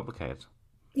people are complicated.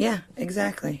 Yeah,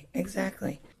 exactly.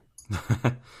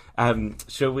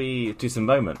 Shall we do some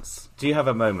moments? Do you have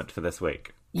a moment for this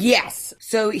week? Yes.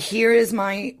 So here is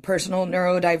my personal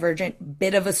neurodivergent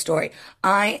bit of a story.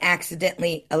 I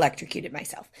accidentally electrocuted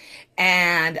myself.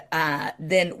 And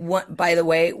then, by the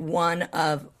way, one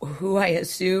of who I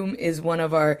assume is one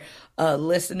of our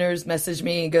listeners messaged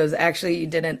me and goes, actually, you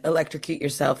didn't electrocute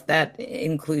yourself. That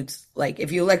includes, like,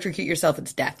 if you electrocute yourself,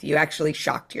 it's death. You actually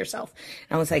shocked yourself.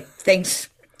 And I was like, thanks.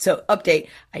 So update,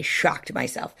 I shocked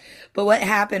myself. But what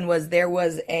happened was there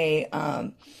was a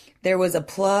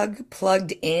plug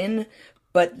plugged in,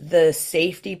 but the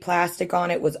safety plastic on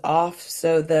it was off.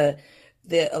 So the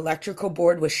electrical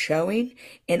board was showing,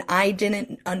 and I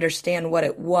didn't understand what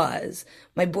it was.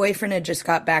 My boyfriend had just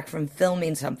got back from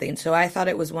filming something, so I thought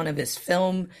it was one of his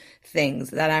film things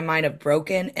that I might have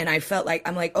broken. And I felt like,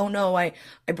 I'm like, oh no, I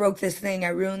broke this thing. I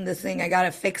ruined this thing. I got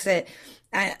to fix it.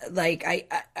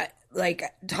 like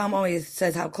Tom always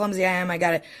says how clumsy I am. I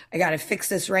gotta fix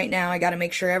this right now. I gotta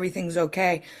make sure everything's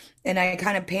okay. And I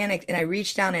kind of panicked and I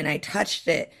reached down and I touched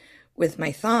it with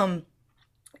my thumb,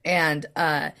 and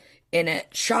it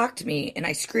shocked me and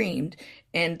I screamed.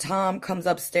 And Tom comes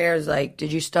upstairs like,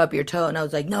 "Did you stub your toe?" And I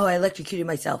was like, "No, I electrocuted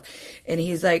myself." And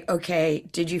he's like, "Okay,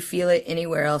 did you feel it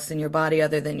anywhere else in your body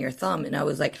other than your thumb?" And I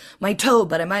was like, "My toe,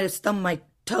 but I might have stubbed my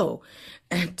toe."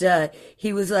 And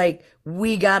he was like,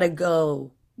 "We gotta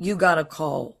go. You gotta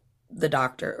call the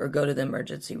doctor or go to the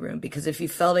emergency room, because if you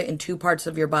felt it in two parts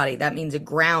of your body, that means it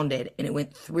grounded and it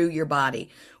went through your body.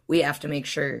 We have to make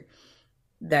sure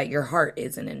that your heart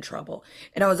isn't in trouble."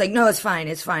 And I was like, "No, it's fine.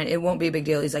 It's fine. It won't be a big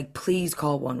deal." He's like, "Please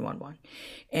call 111."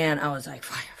 And I was like,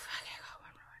 "Fine, call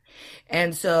 111."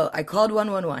 And so I called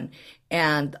 111,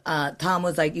 and Tom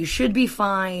was like, "You should be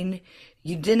fine.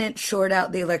 You didn't short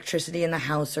out the electricity in the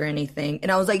house or anything."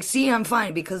 And I was like, "See, I'm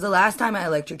fine, because the last time I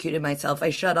electrocuted myself,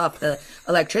 I shut off the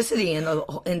electricity in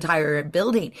the entire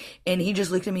building." And he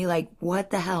just looked at me like, "What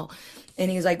the hell?"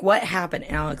 And he's like, "What happened?"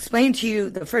 And I'll explain to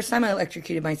you the first time I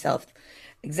electrocuted myself,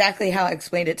 exactly how I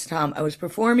explained it to Tom. I was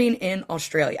performing in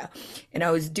Australia and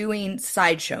I was doing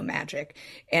sideshow magic.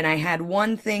 And I had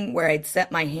one thing where I'd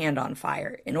set my hand on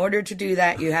fire. In order to do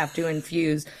that, you have to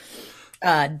infuse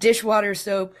dishwater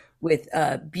soap with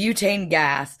butane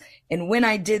gas. And when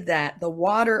I did that, the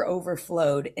water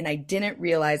overflowed and I didn't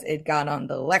realize it got on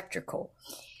the electrical.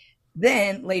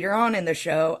 Then later on in the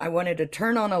show, I wanted to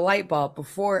turn on a light bulb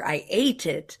before I ate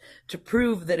it to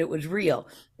prove that it was real.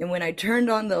 And when I turned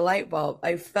on the light bulb,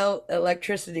 I felt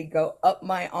electricity go up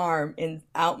my arm and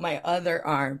out my other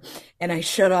arm. And I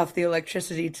shut off the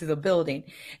electricity to the building.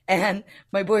 And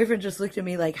my boyfriend just looked at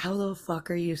me like, "How the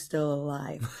fuck are you still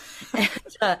alive?"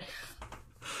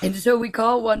 And so we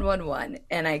call 111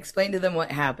 and I explained to them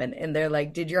what happened. And they're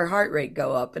like, "Did your heart rate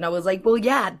go up?" And I was like, "Well,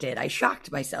 yeah, it did. I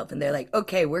shocked myself." And they're like,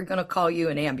 "Okay, we're going to call you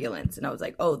an ambulance." And I was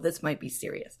like, "Oh, this might be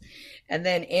serious." And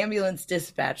then ambulance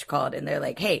dispatch called and they're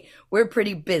like, "Hey, we're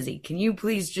pretty busy. Can you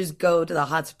please just go to the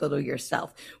hospital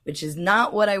yourself?" Which is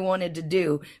not what I wanted to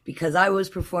do, because I was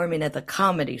performing at the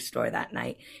Comedy Store that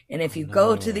night. And if you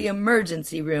go to the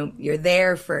emergency room, you're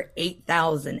there for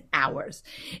 8,000 hours.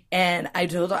 And I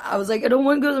was like, "I don't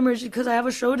want to go to the emergency because I have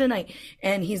a show tonight."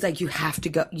 And he's like, "You have to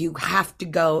go. You have to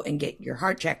go and get your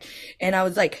heart checked." And I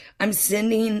was like, I'm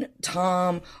sending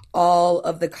Tom all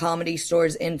of the Comedy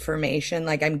Store's information.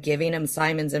 Like, I'm giving him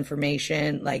Simon's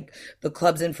information, like the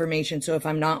club's information. So if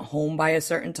I'm not home by a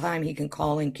certain time, he can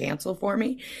call and cancel for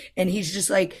me. And he's just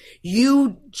like,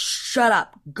 "You shut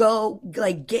up. Go,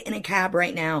 like, get in a cab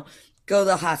right now. Go to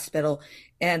the hospital."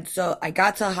 And so I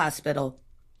got to the hospital.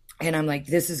 And I'm like,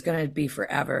 this is going to be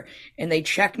forever. And they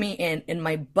check me in and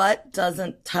my butt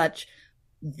doesn't touch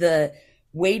the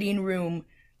waiting room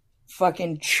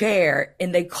fucking chair,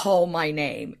 and they call my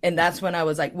name. And that's when I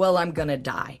was like, well, I'm going to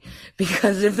die,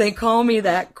 because if they call me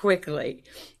that quickly,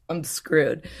 I'm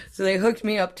screwed. So they hooked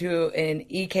me up to an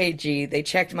EKG. They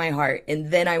checked my heart,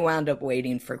 and then I wound up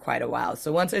waiting for quite a while.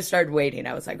 So once I started waiting,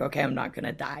 I was like, okay, I'm not going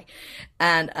to die.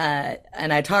 And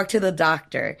I talked to the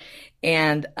doctor,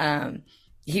 and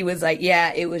he was like,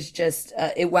 yeah, it was just,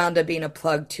 it wound up being a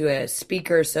plug to a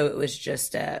speaker. So it was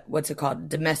just, what's it called?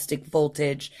 Domestic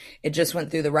voltage. It just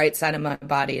went through the right side of my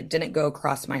body. It didn't go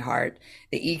across my heart.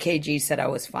 The EKG said I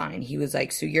was fine. He was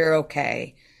like, so you're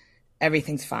okay.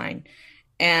 Everything's fine.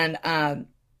 And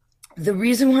the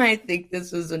reason why I think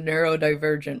this was a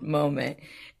neurodivergent moment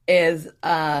is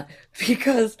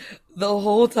because the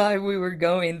whole time we were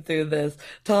going through this,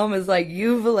 Tom is like,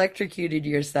 you've electrocuted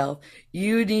yourself.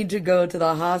 You need to go to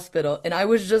the hospital. And I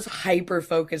was just hyper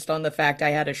focused on the fact I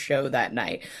had a show that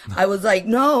night. I was like,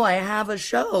 no, I have a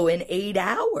show in 8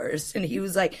 hours. And he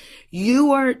was like,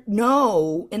 you aren't,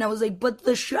 no. And I was like, but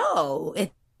the show.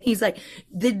 And he's like,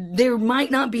 there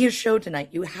might not be a show tonight.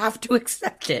 You have to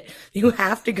accept it. You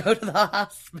have to go to the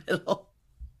hospital.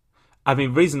 I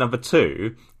mean, reason number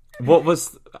two, what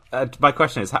was, my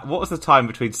question is, what was the time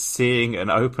between seeing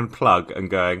an open plug and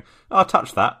going, oh, I'll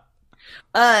touch that?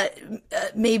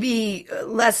 Maybe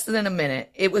less than a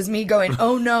minute. It was me going,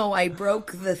 oh no, I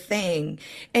broke the thing.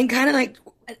 And kind of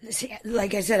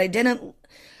like I said,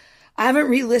 I haven't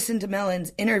re-listened to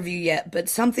Melin's interview yet, but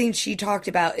something she talked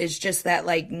about is just that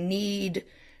like need,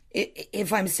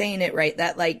 if I'm saying it right,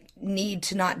 that like need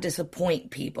to not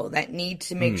disappoint people, that need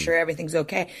to make sure everything's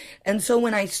okay. And so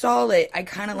when I saw it, I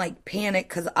kind of like panicked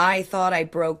because I thought I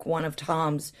broke one of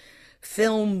Tom's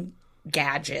film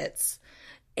gadgets.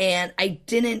 And I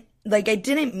didn't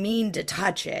mean to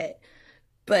touch it,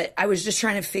 but I was just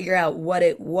trying to figure out what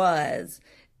it was.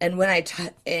 And when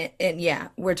and yeah,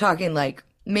 we're talking like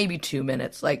maybe 2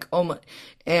 minutes, like almost,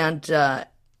 and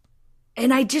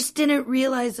And I just didn't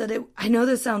realize that I know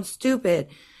this sounds stupid.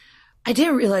 I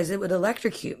didn't realize it would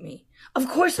electrocute me. Of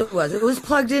course it was. It was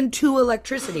plugged into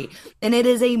electricity. And it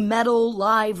is a metal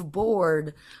live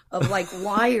board of like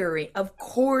wiring. Of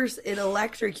course it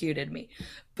electrocuted me.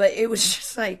 But it was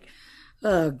just like,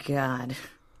 oh God.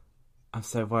 I'm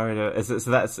so worried.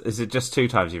 Is it just 2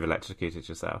 times you've electrocuted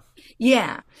yourself?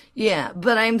 Yeah.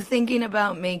 But I'm thinking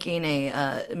about making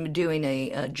doing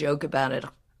a joke about it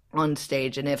on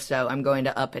stage, and if so, I'm going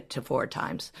to up it to 4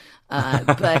 times.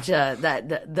 But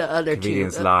the other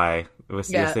Comedians 2 lie. You're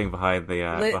seeing behind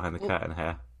the curtain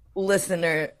here.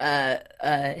 Listener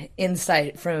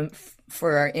insight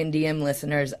for our NDM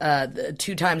listeners, the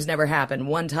 2 times never happened.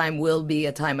 1 time will be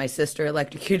a time my sister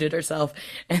electrocuted herself,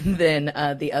 and then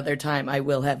the other time I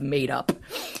will have made up.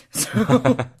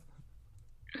 So,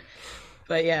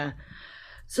 but yeah.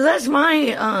 So that's my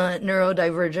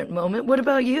neurodivergent moment. What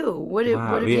about you? What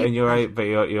have you? And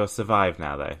you're survived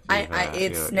now, though.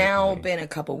 It's now been a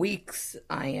couple weeks.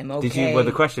 I am okay.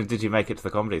 Did you make it to the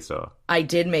Comedy Store? I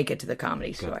did make it to the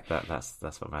Comedy Store.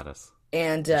 That's what matters.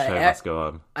 And the show must go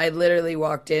on. I literally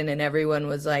walked in, and everyone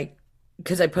was like,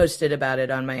 because I posted about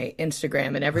it on my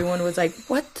Instagram, and everyone was like,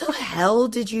 "What the hell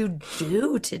did you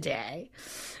do today?"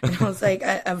 And I was like,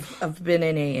 "I've been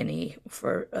in A&E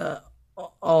for."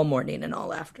 All morning and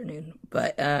all afternoon,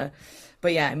 but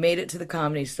yeah, I made it to the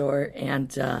Comedy Store,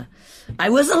 and I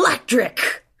was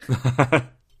electric.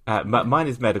 Mine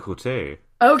is medical too.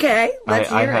 Okay, let's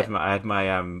hear I it. had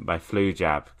my flu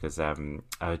jab because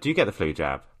do you get the flu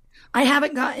jab? I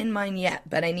haven't gotten mine yet,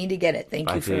 but I need to get it.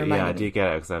 Thank you for reminding me. Yeah, I do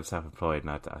get it because I'm self-employed, and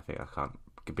I think I can't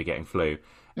be getting flu.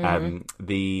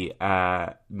 The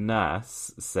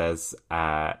nurse says,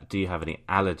 "Do you have any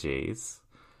allergies?"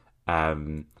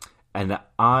 And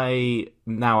I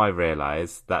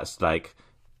realise that's like,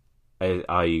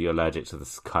 are you allergic to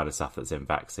this kind of stuff that's in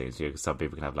vaccines? Some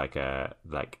people can have like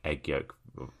egg yolk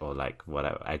or like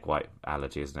whatever, egg white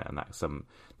allergy, isn't it? And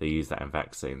they use that in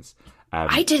vaccines.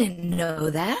 I didn't know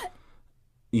that.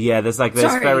 Yeah, there's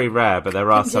very rare, but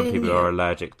there are some people who are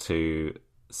allergic to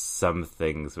some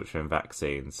things which are in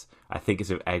vaccines. I think it's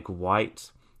with egg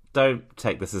white. Don't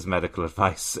take this as medical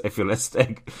advice if you're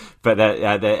listening, but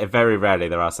very rarely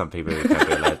there are some people who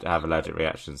can have allergic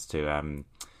reactions to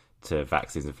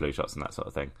vaccines and flu shots and that sort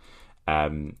of thing.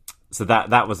 So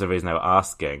that was the reason they were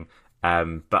asking.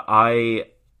 But I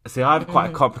have quite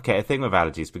a complicated thing with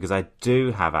allergies because I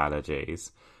do have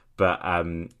allergies, but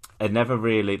it never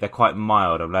really. They're quite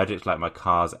mild. I'm allergic to like my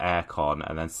car's aircon,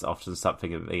 and then often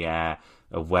something in the air,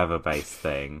 a weather-based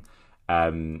thing.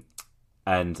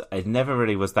 And it never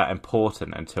really was that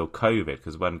important until COVID,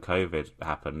 because when COVID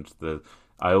happened,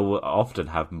 I often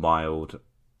have mild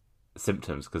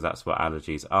symptoms because that's what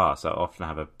allergies are. So I often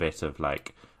have a bit of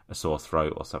like a sore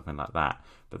throat or something like that.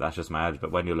 But that's just my allergy.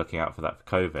 But when you're looking out for that for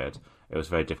COVID, it was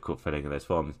very difficult filling in those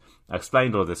forms. I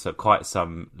explained all this at quite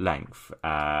some length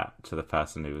to the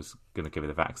person who was going to give me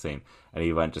the vaccine, and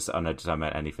he went, I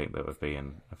meant anything that would be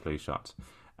in a flu shot.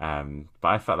 But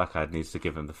I felt like I needed to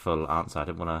give him the full answer. I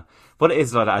didn't want to. What it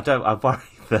is like,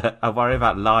 I worry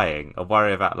about lying. I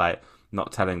worry about like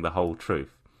not telling the whole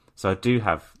truth. So I do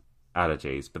have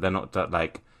allergies, but they're not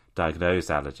like diagnosed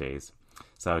allergies.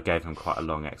 So I gave him quite a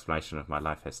long explanation of my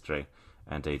life history,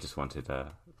 and he just wanted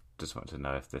to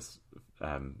know if this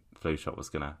flu shot was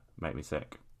gonna make me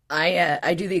sick.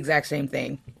 I do the exact same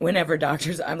thing whenever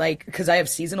doctors, I'm like, because I have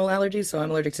seasonal allergies, so I'm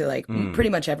allergic to like pretty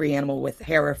much every animal with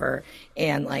hair or fur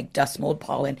and like dust, mold,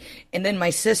 pollen. And then my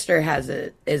sister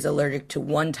is allergic to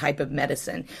one type of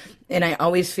medicine. And I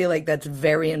always feel like that's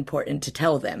very important to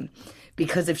tell them,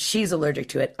 because if she's allergic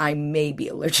to it, I may be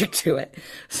allergic to it.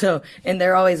 So, and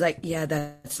they're always like, yeah,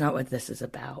 that's not what this is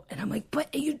about. And I'm like,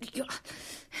 but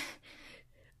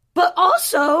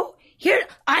also, here,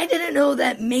 I didn't know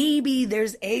that maybe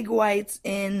there's egg whites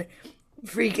in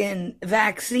freaking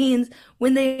vaccines.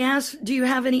 When they ask, do you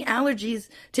have any allergies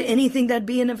to anything that'd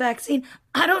be in a vaccine?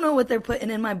 I don't know what they're putting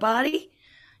in my body,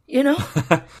 you know?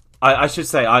 I should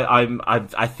say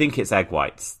I think it's egg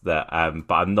whites that,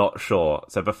 but I'm not sure.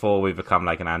 So before we become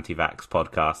like an anti-vax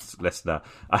podcast listener,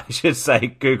 I should say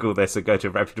Google this and go to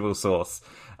a reputable source.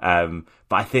 But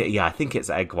I think it's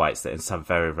egg whites that in some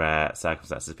very rare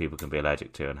circumstances people can be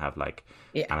allergic to and have like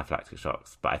anaphylactic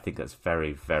shocks. But I think that's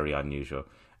very, very unusual,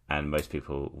 and most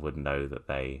people would know that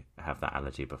they have that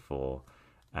allergy before,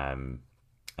 and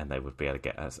they would be able to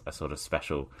get a sort of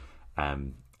special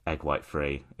egg white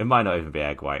free. It might not even be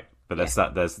egg white, but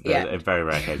there's in very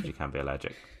rare cases you can be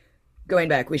allergic. Going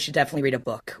back, we should definitely read a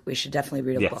book.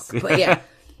 But yeah.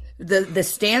 The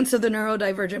stance of the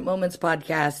Neurodivergent Moments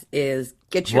podcast is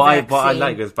get your What vaccine. what I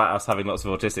like is about us having lots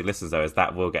of autistic listeners, though, is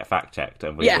that will get fact checked,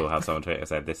 and we will have someone tweet and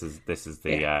say this is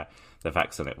the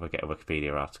facts on it. We'll get a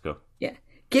Wikipedia article. Yeah.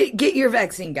 Get your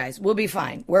vaccine, guys. We'll be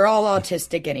fine. We're all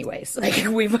autistic anyways. Like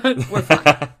we're fine.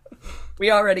 We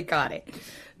already got it.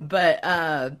 But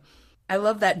I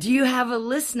love that. Do you have a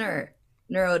listener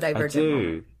neurodivergent? I do.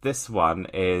 Moment? This one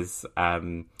is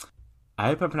I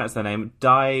hope I pronounced their name,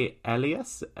 Di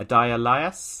Elias.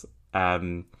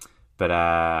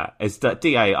 But it's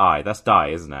D-A-I. That's Di,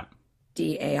 isn't it?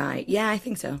 D-A-I. Yeah, I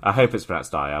think so. I hope it's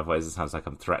pronounced Di, otherwise it sounds like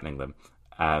I'm threatening them.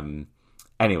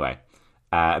 Anyway,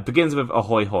 it begins with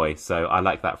ahoy hoy, so I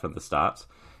like that from the start.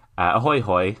 Ahoy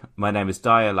hoy, my name is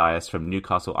Di Elias from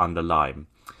Newcastle under Lyme.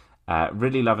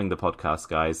 Really loving the podcast,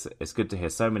 guys. It's good to hear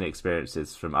so many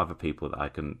experiences from other people that I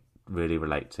can really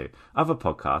relate to. Other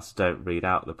podcasts don't read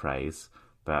out the praise,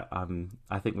 but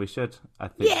I think we should. I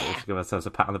think we should give ourselves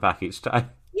a pat on the back each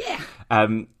time. Yeah.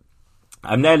 I'm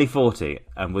nearly 40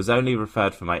 and was only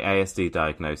referred for my ASD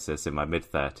diagnosis in my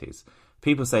mid-30s.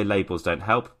 People say labels don't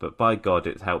help, but by God,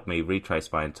 it helped me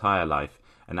retrace my entire life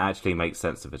and actually make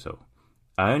sense of it all.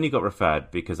 I only got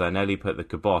referred because I nearly put the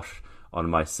kibosh on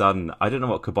my son. I don't know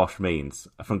what kibosh means.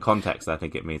 From context, I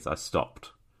think it means I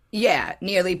stopped. Yeah,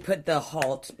 nearly put the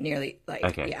halt,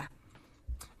 yeah.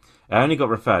 I only got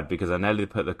referred because I nearly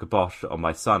put the kibosh on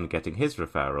my son getting his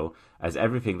referral, as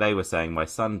everything they were saying my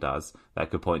son does that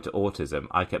could point to autism,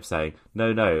 I kept saying,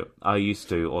 no, I used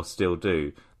to or still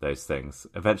do those things.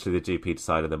 Eventually the GP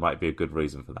decided there might be a good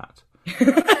reason for that.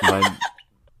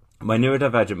 My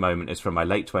neurodivergent moment is from my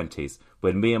late 20s,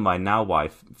 when me and my now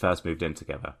wife first moved in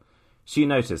together. She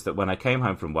noticed that when I came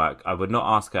home from work, I would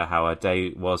not ask her how her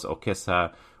day was or kiss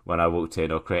her when I walked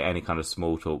in or create any kind of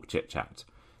small talk chit-chat.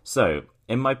 So,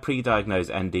 in my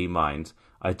pre-diagnosed ND mind,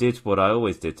 I did what I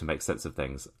always did to make sense of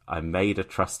things. I made a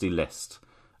trusty list.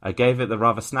 I gave it the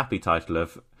rather snappy title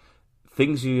of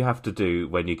Things You Have to Do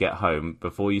When You Get Home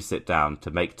Before You Sit Down to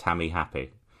Make Tammy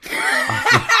Happy.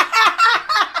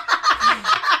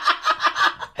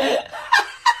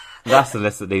 That's the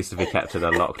list that needs to be kept in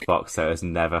a locked box so it's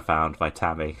never found by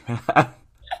Tammy.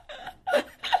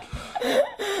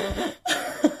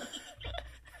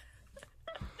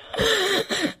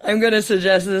 I'm going to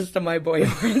suggest this to my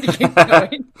boyfriend to keep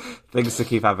going. Things to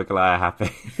keep Abigail happy.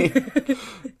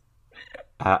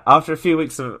 After a few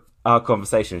weeks of our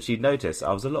conversation, she noticed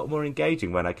I was a lot more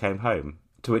engaging when I came home.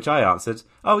 To which I answered,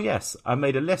 oh yes, I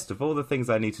made a list of all the things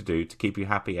I need to do to keep you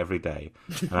happy every day.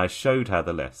 And I showed her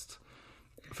the list.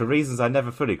 For reasons I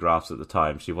never fully grasped at the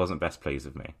time, she wasn't best pleased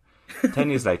with me. 10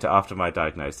 years later, after my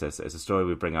diagnosis, it's a story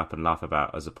we bring up and laugh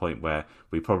about as a point where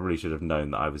we probably should have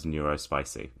known that I was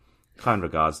neurospicy. Kind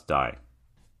regards, Di.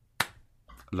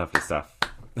 Lovely stuff.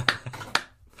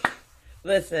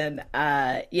 Listen,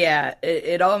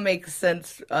 it all makes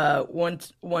sense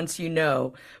once you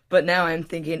know. But now I'm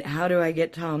thinking, how do I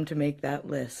get Tom to make that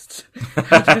list? Do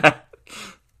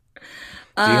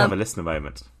you have a listener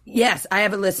moment? Yes, I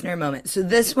have a listener moment. So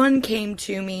this one came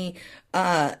to me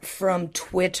from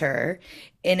Twitter,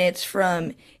 and it's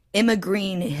from Emma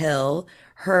Greenhill.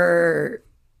 Her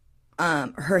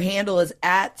handle is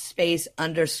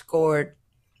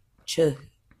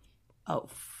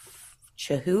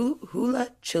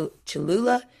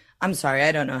 @space_Cholula. I'm sorry,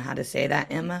 I don't know how to say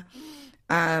that, Emma.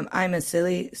 I'm a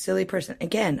silly person.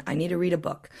 Again, I need to read a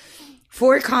book.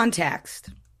 For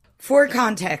context,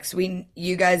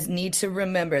 you guys need to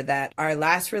remember that our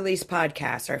last release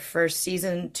podcast, our first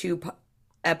season 2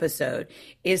 episode,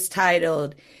 is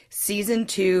titled Season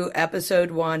 2, Episode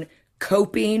 1,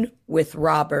 Coping with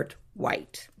Robert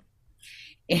White.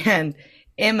 And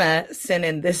Emma sent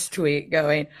in this tweet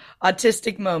going,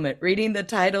 autistic moment, reading the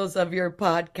titles of your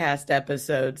podcast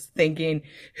episodes, thinking,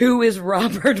 who is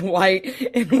Robert White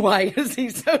and why is he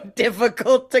so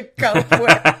difficult to cope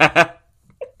with?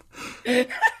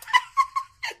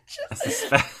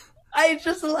 I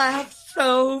just laughed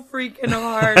so freaking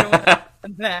hard on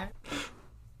that.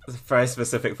 It's a very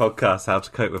specific podcast, How to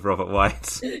Cope with Robert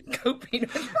White. Coping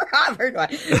with Robert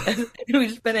White. We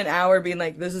spent an hour being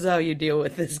like, this is how you deal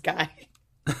with this guy.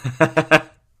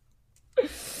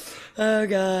 Oh,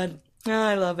 God. Oh,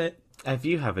 I love it. If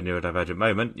you have a neurodivergent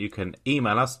moment, you can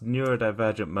email us,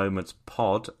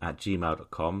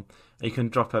 neurodivergentmomentspod@gmail.com. You can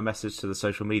drop a message to the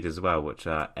social media as well, which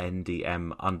are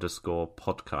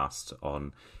NDM_podcast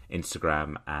on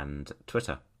Instagram and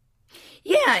Twitter.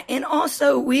 Yeah, and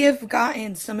also we have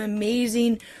gotten some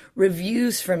amazing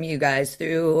reviews from you guys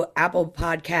through Apple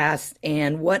Podcasts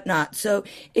and whatnot. So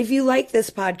if you like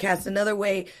this podcast, another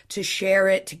way to share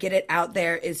it, to get it out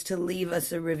there, is to leave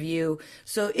us a review.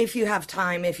 So if you have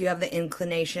time, if you have the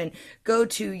inclination, go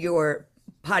to your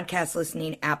podcast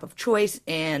listening app of choice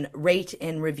and rate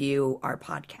and review our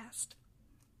podcast.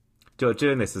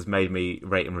 Doing this has made me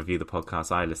rate and review the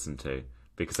podcasts I listen to,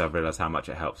 because I've realised how much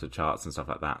it helps with charts and stuff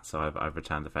like that. So I've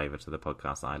returned the favour to the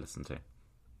podcasts I listen to.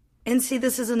 And see,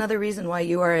 this is another reason why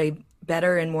you are a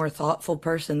better and more thoughtful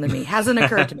person than me. Hasn't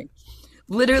occurred to me.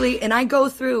 Literally, and I go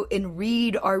through and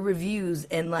read our reviews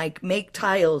and like make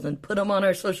tiles and put them on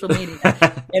our social media.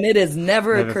 And it has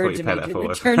never occurred to me to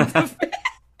return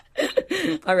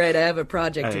the... All right, I have a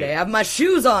project today. I have my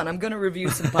shoes on. I'm going to review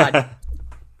some podcasts.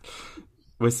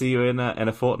 We'll see you in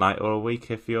a fortnight or a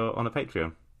week if you're on a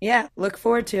Patreon. Yeah, look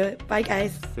forward to it. Bye,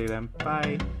 guys. See you then.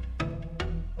 Bye.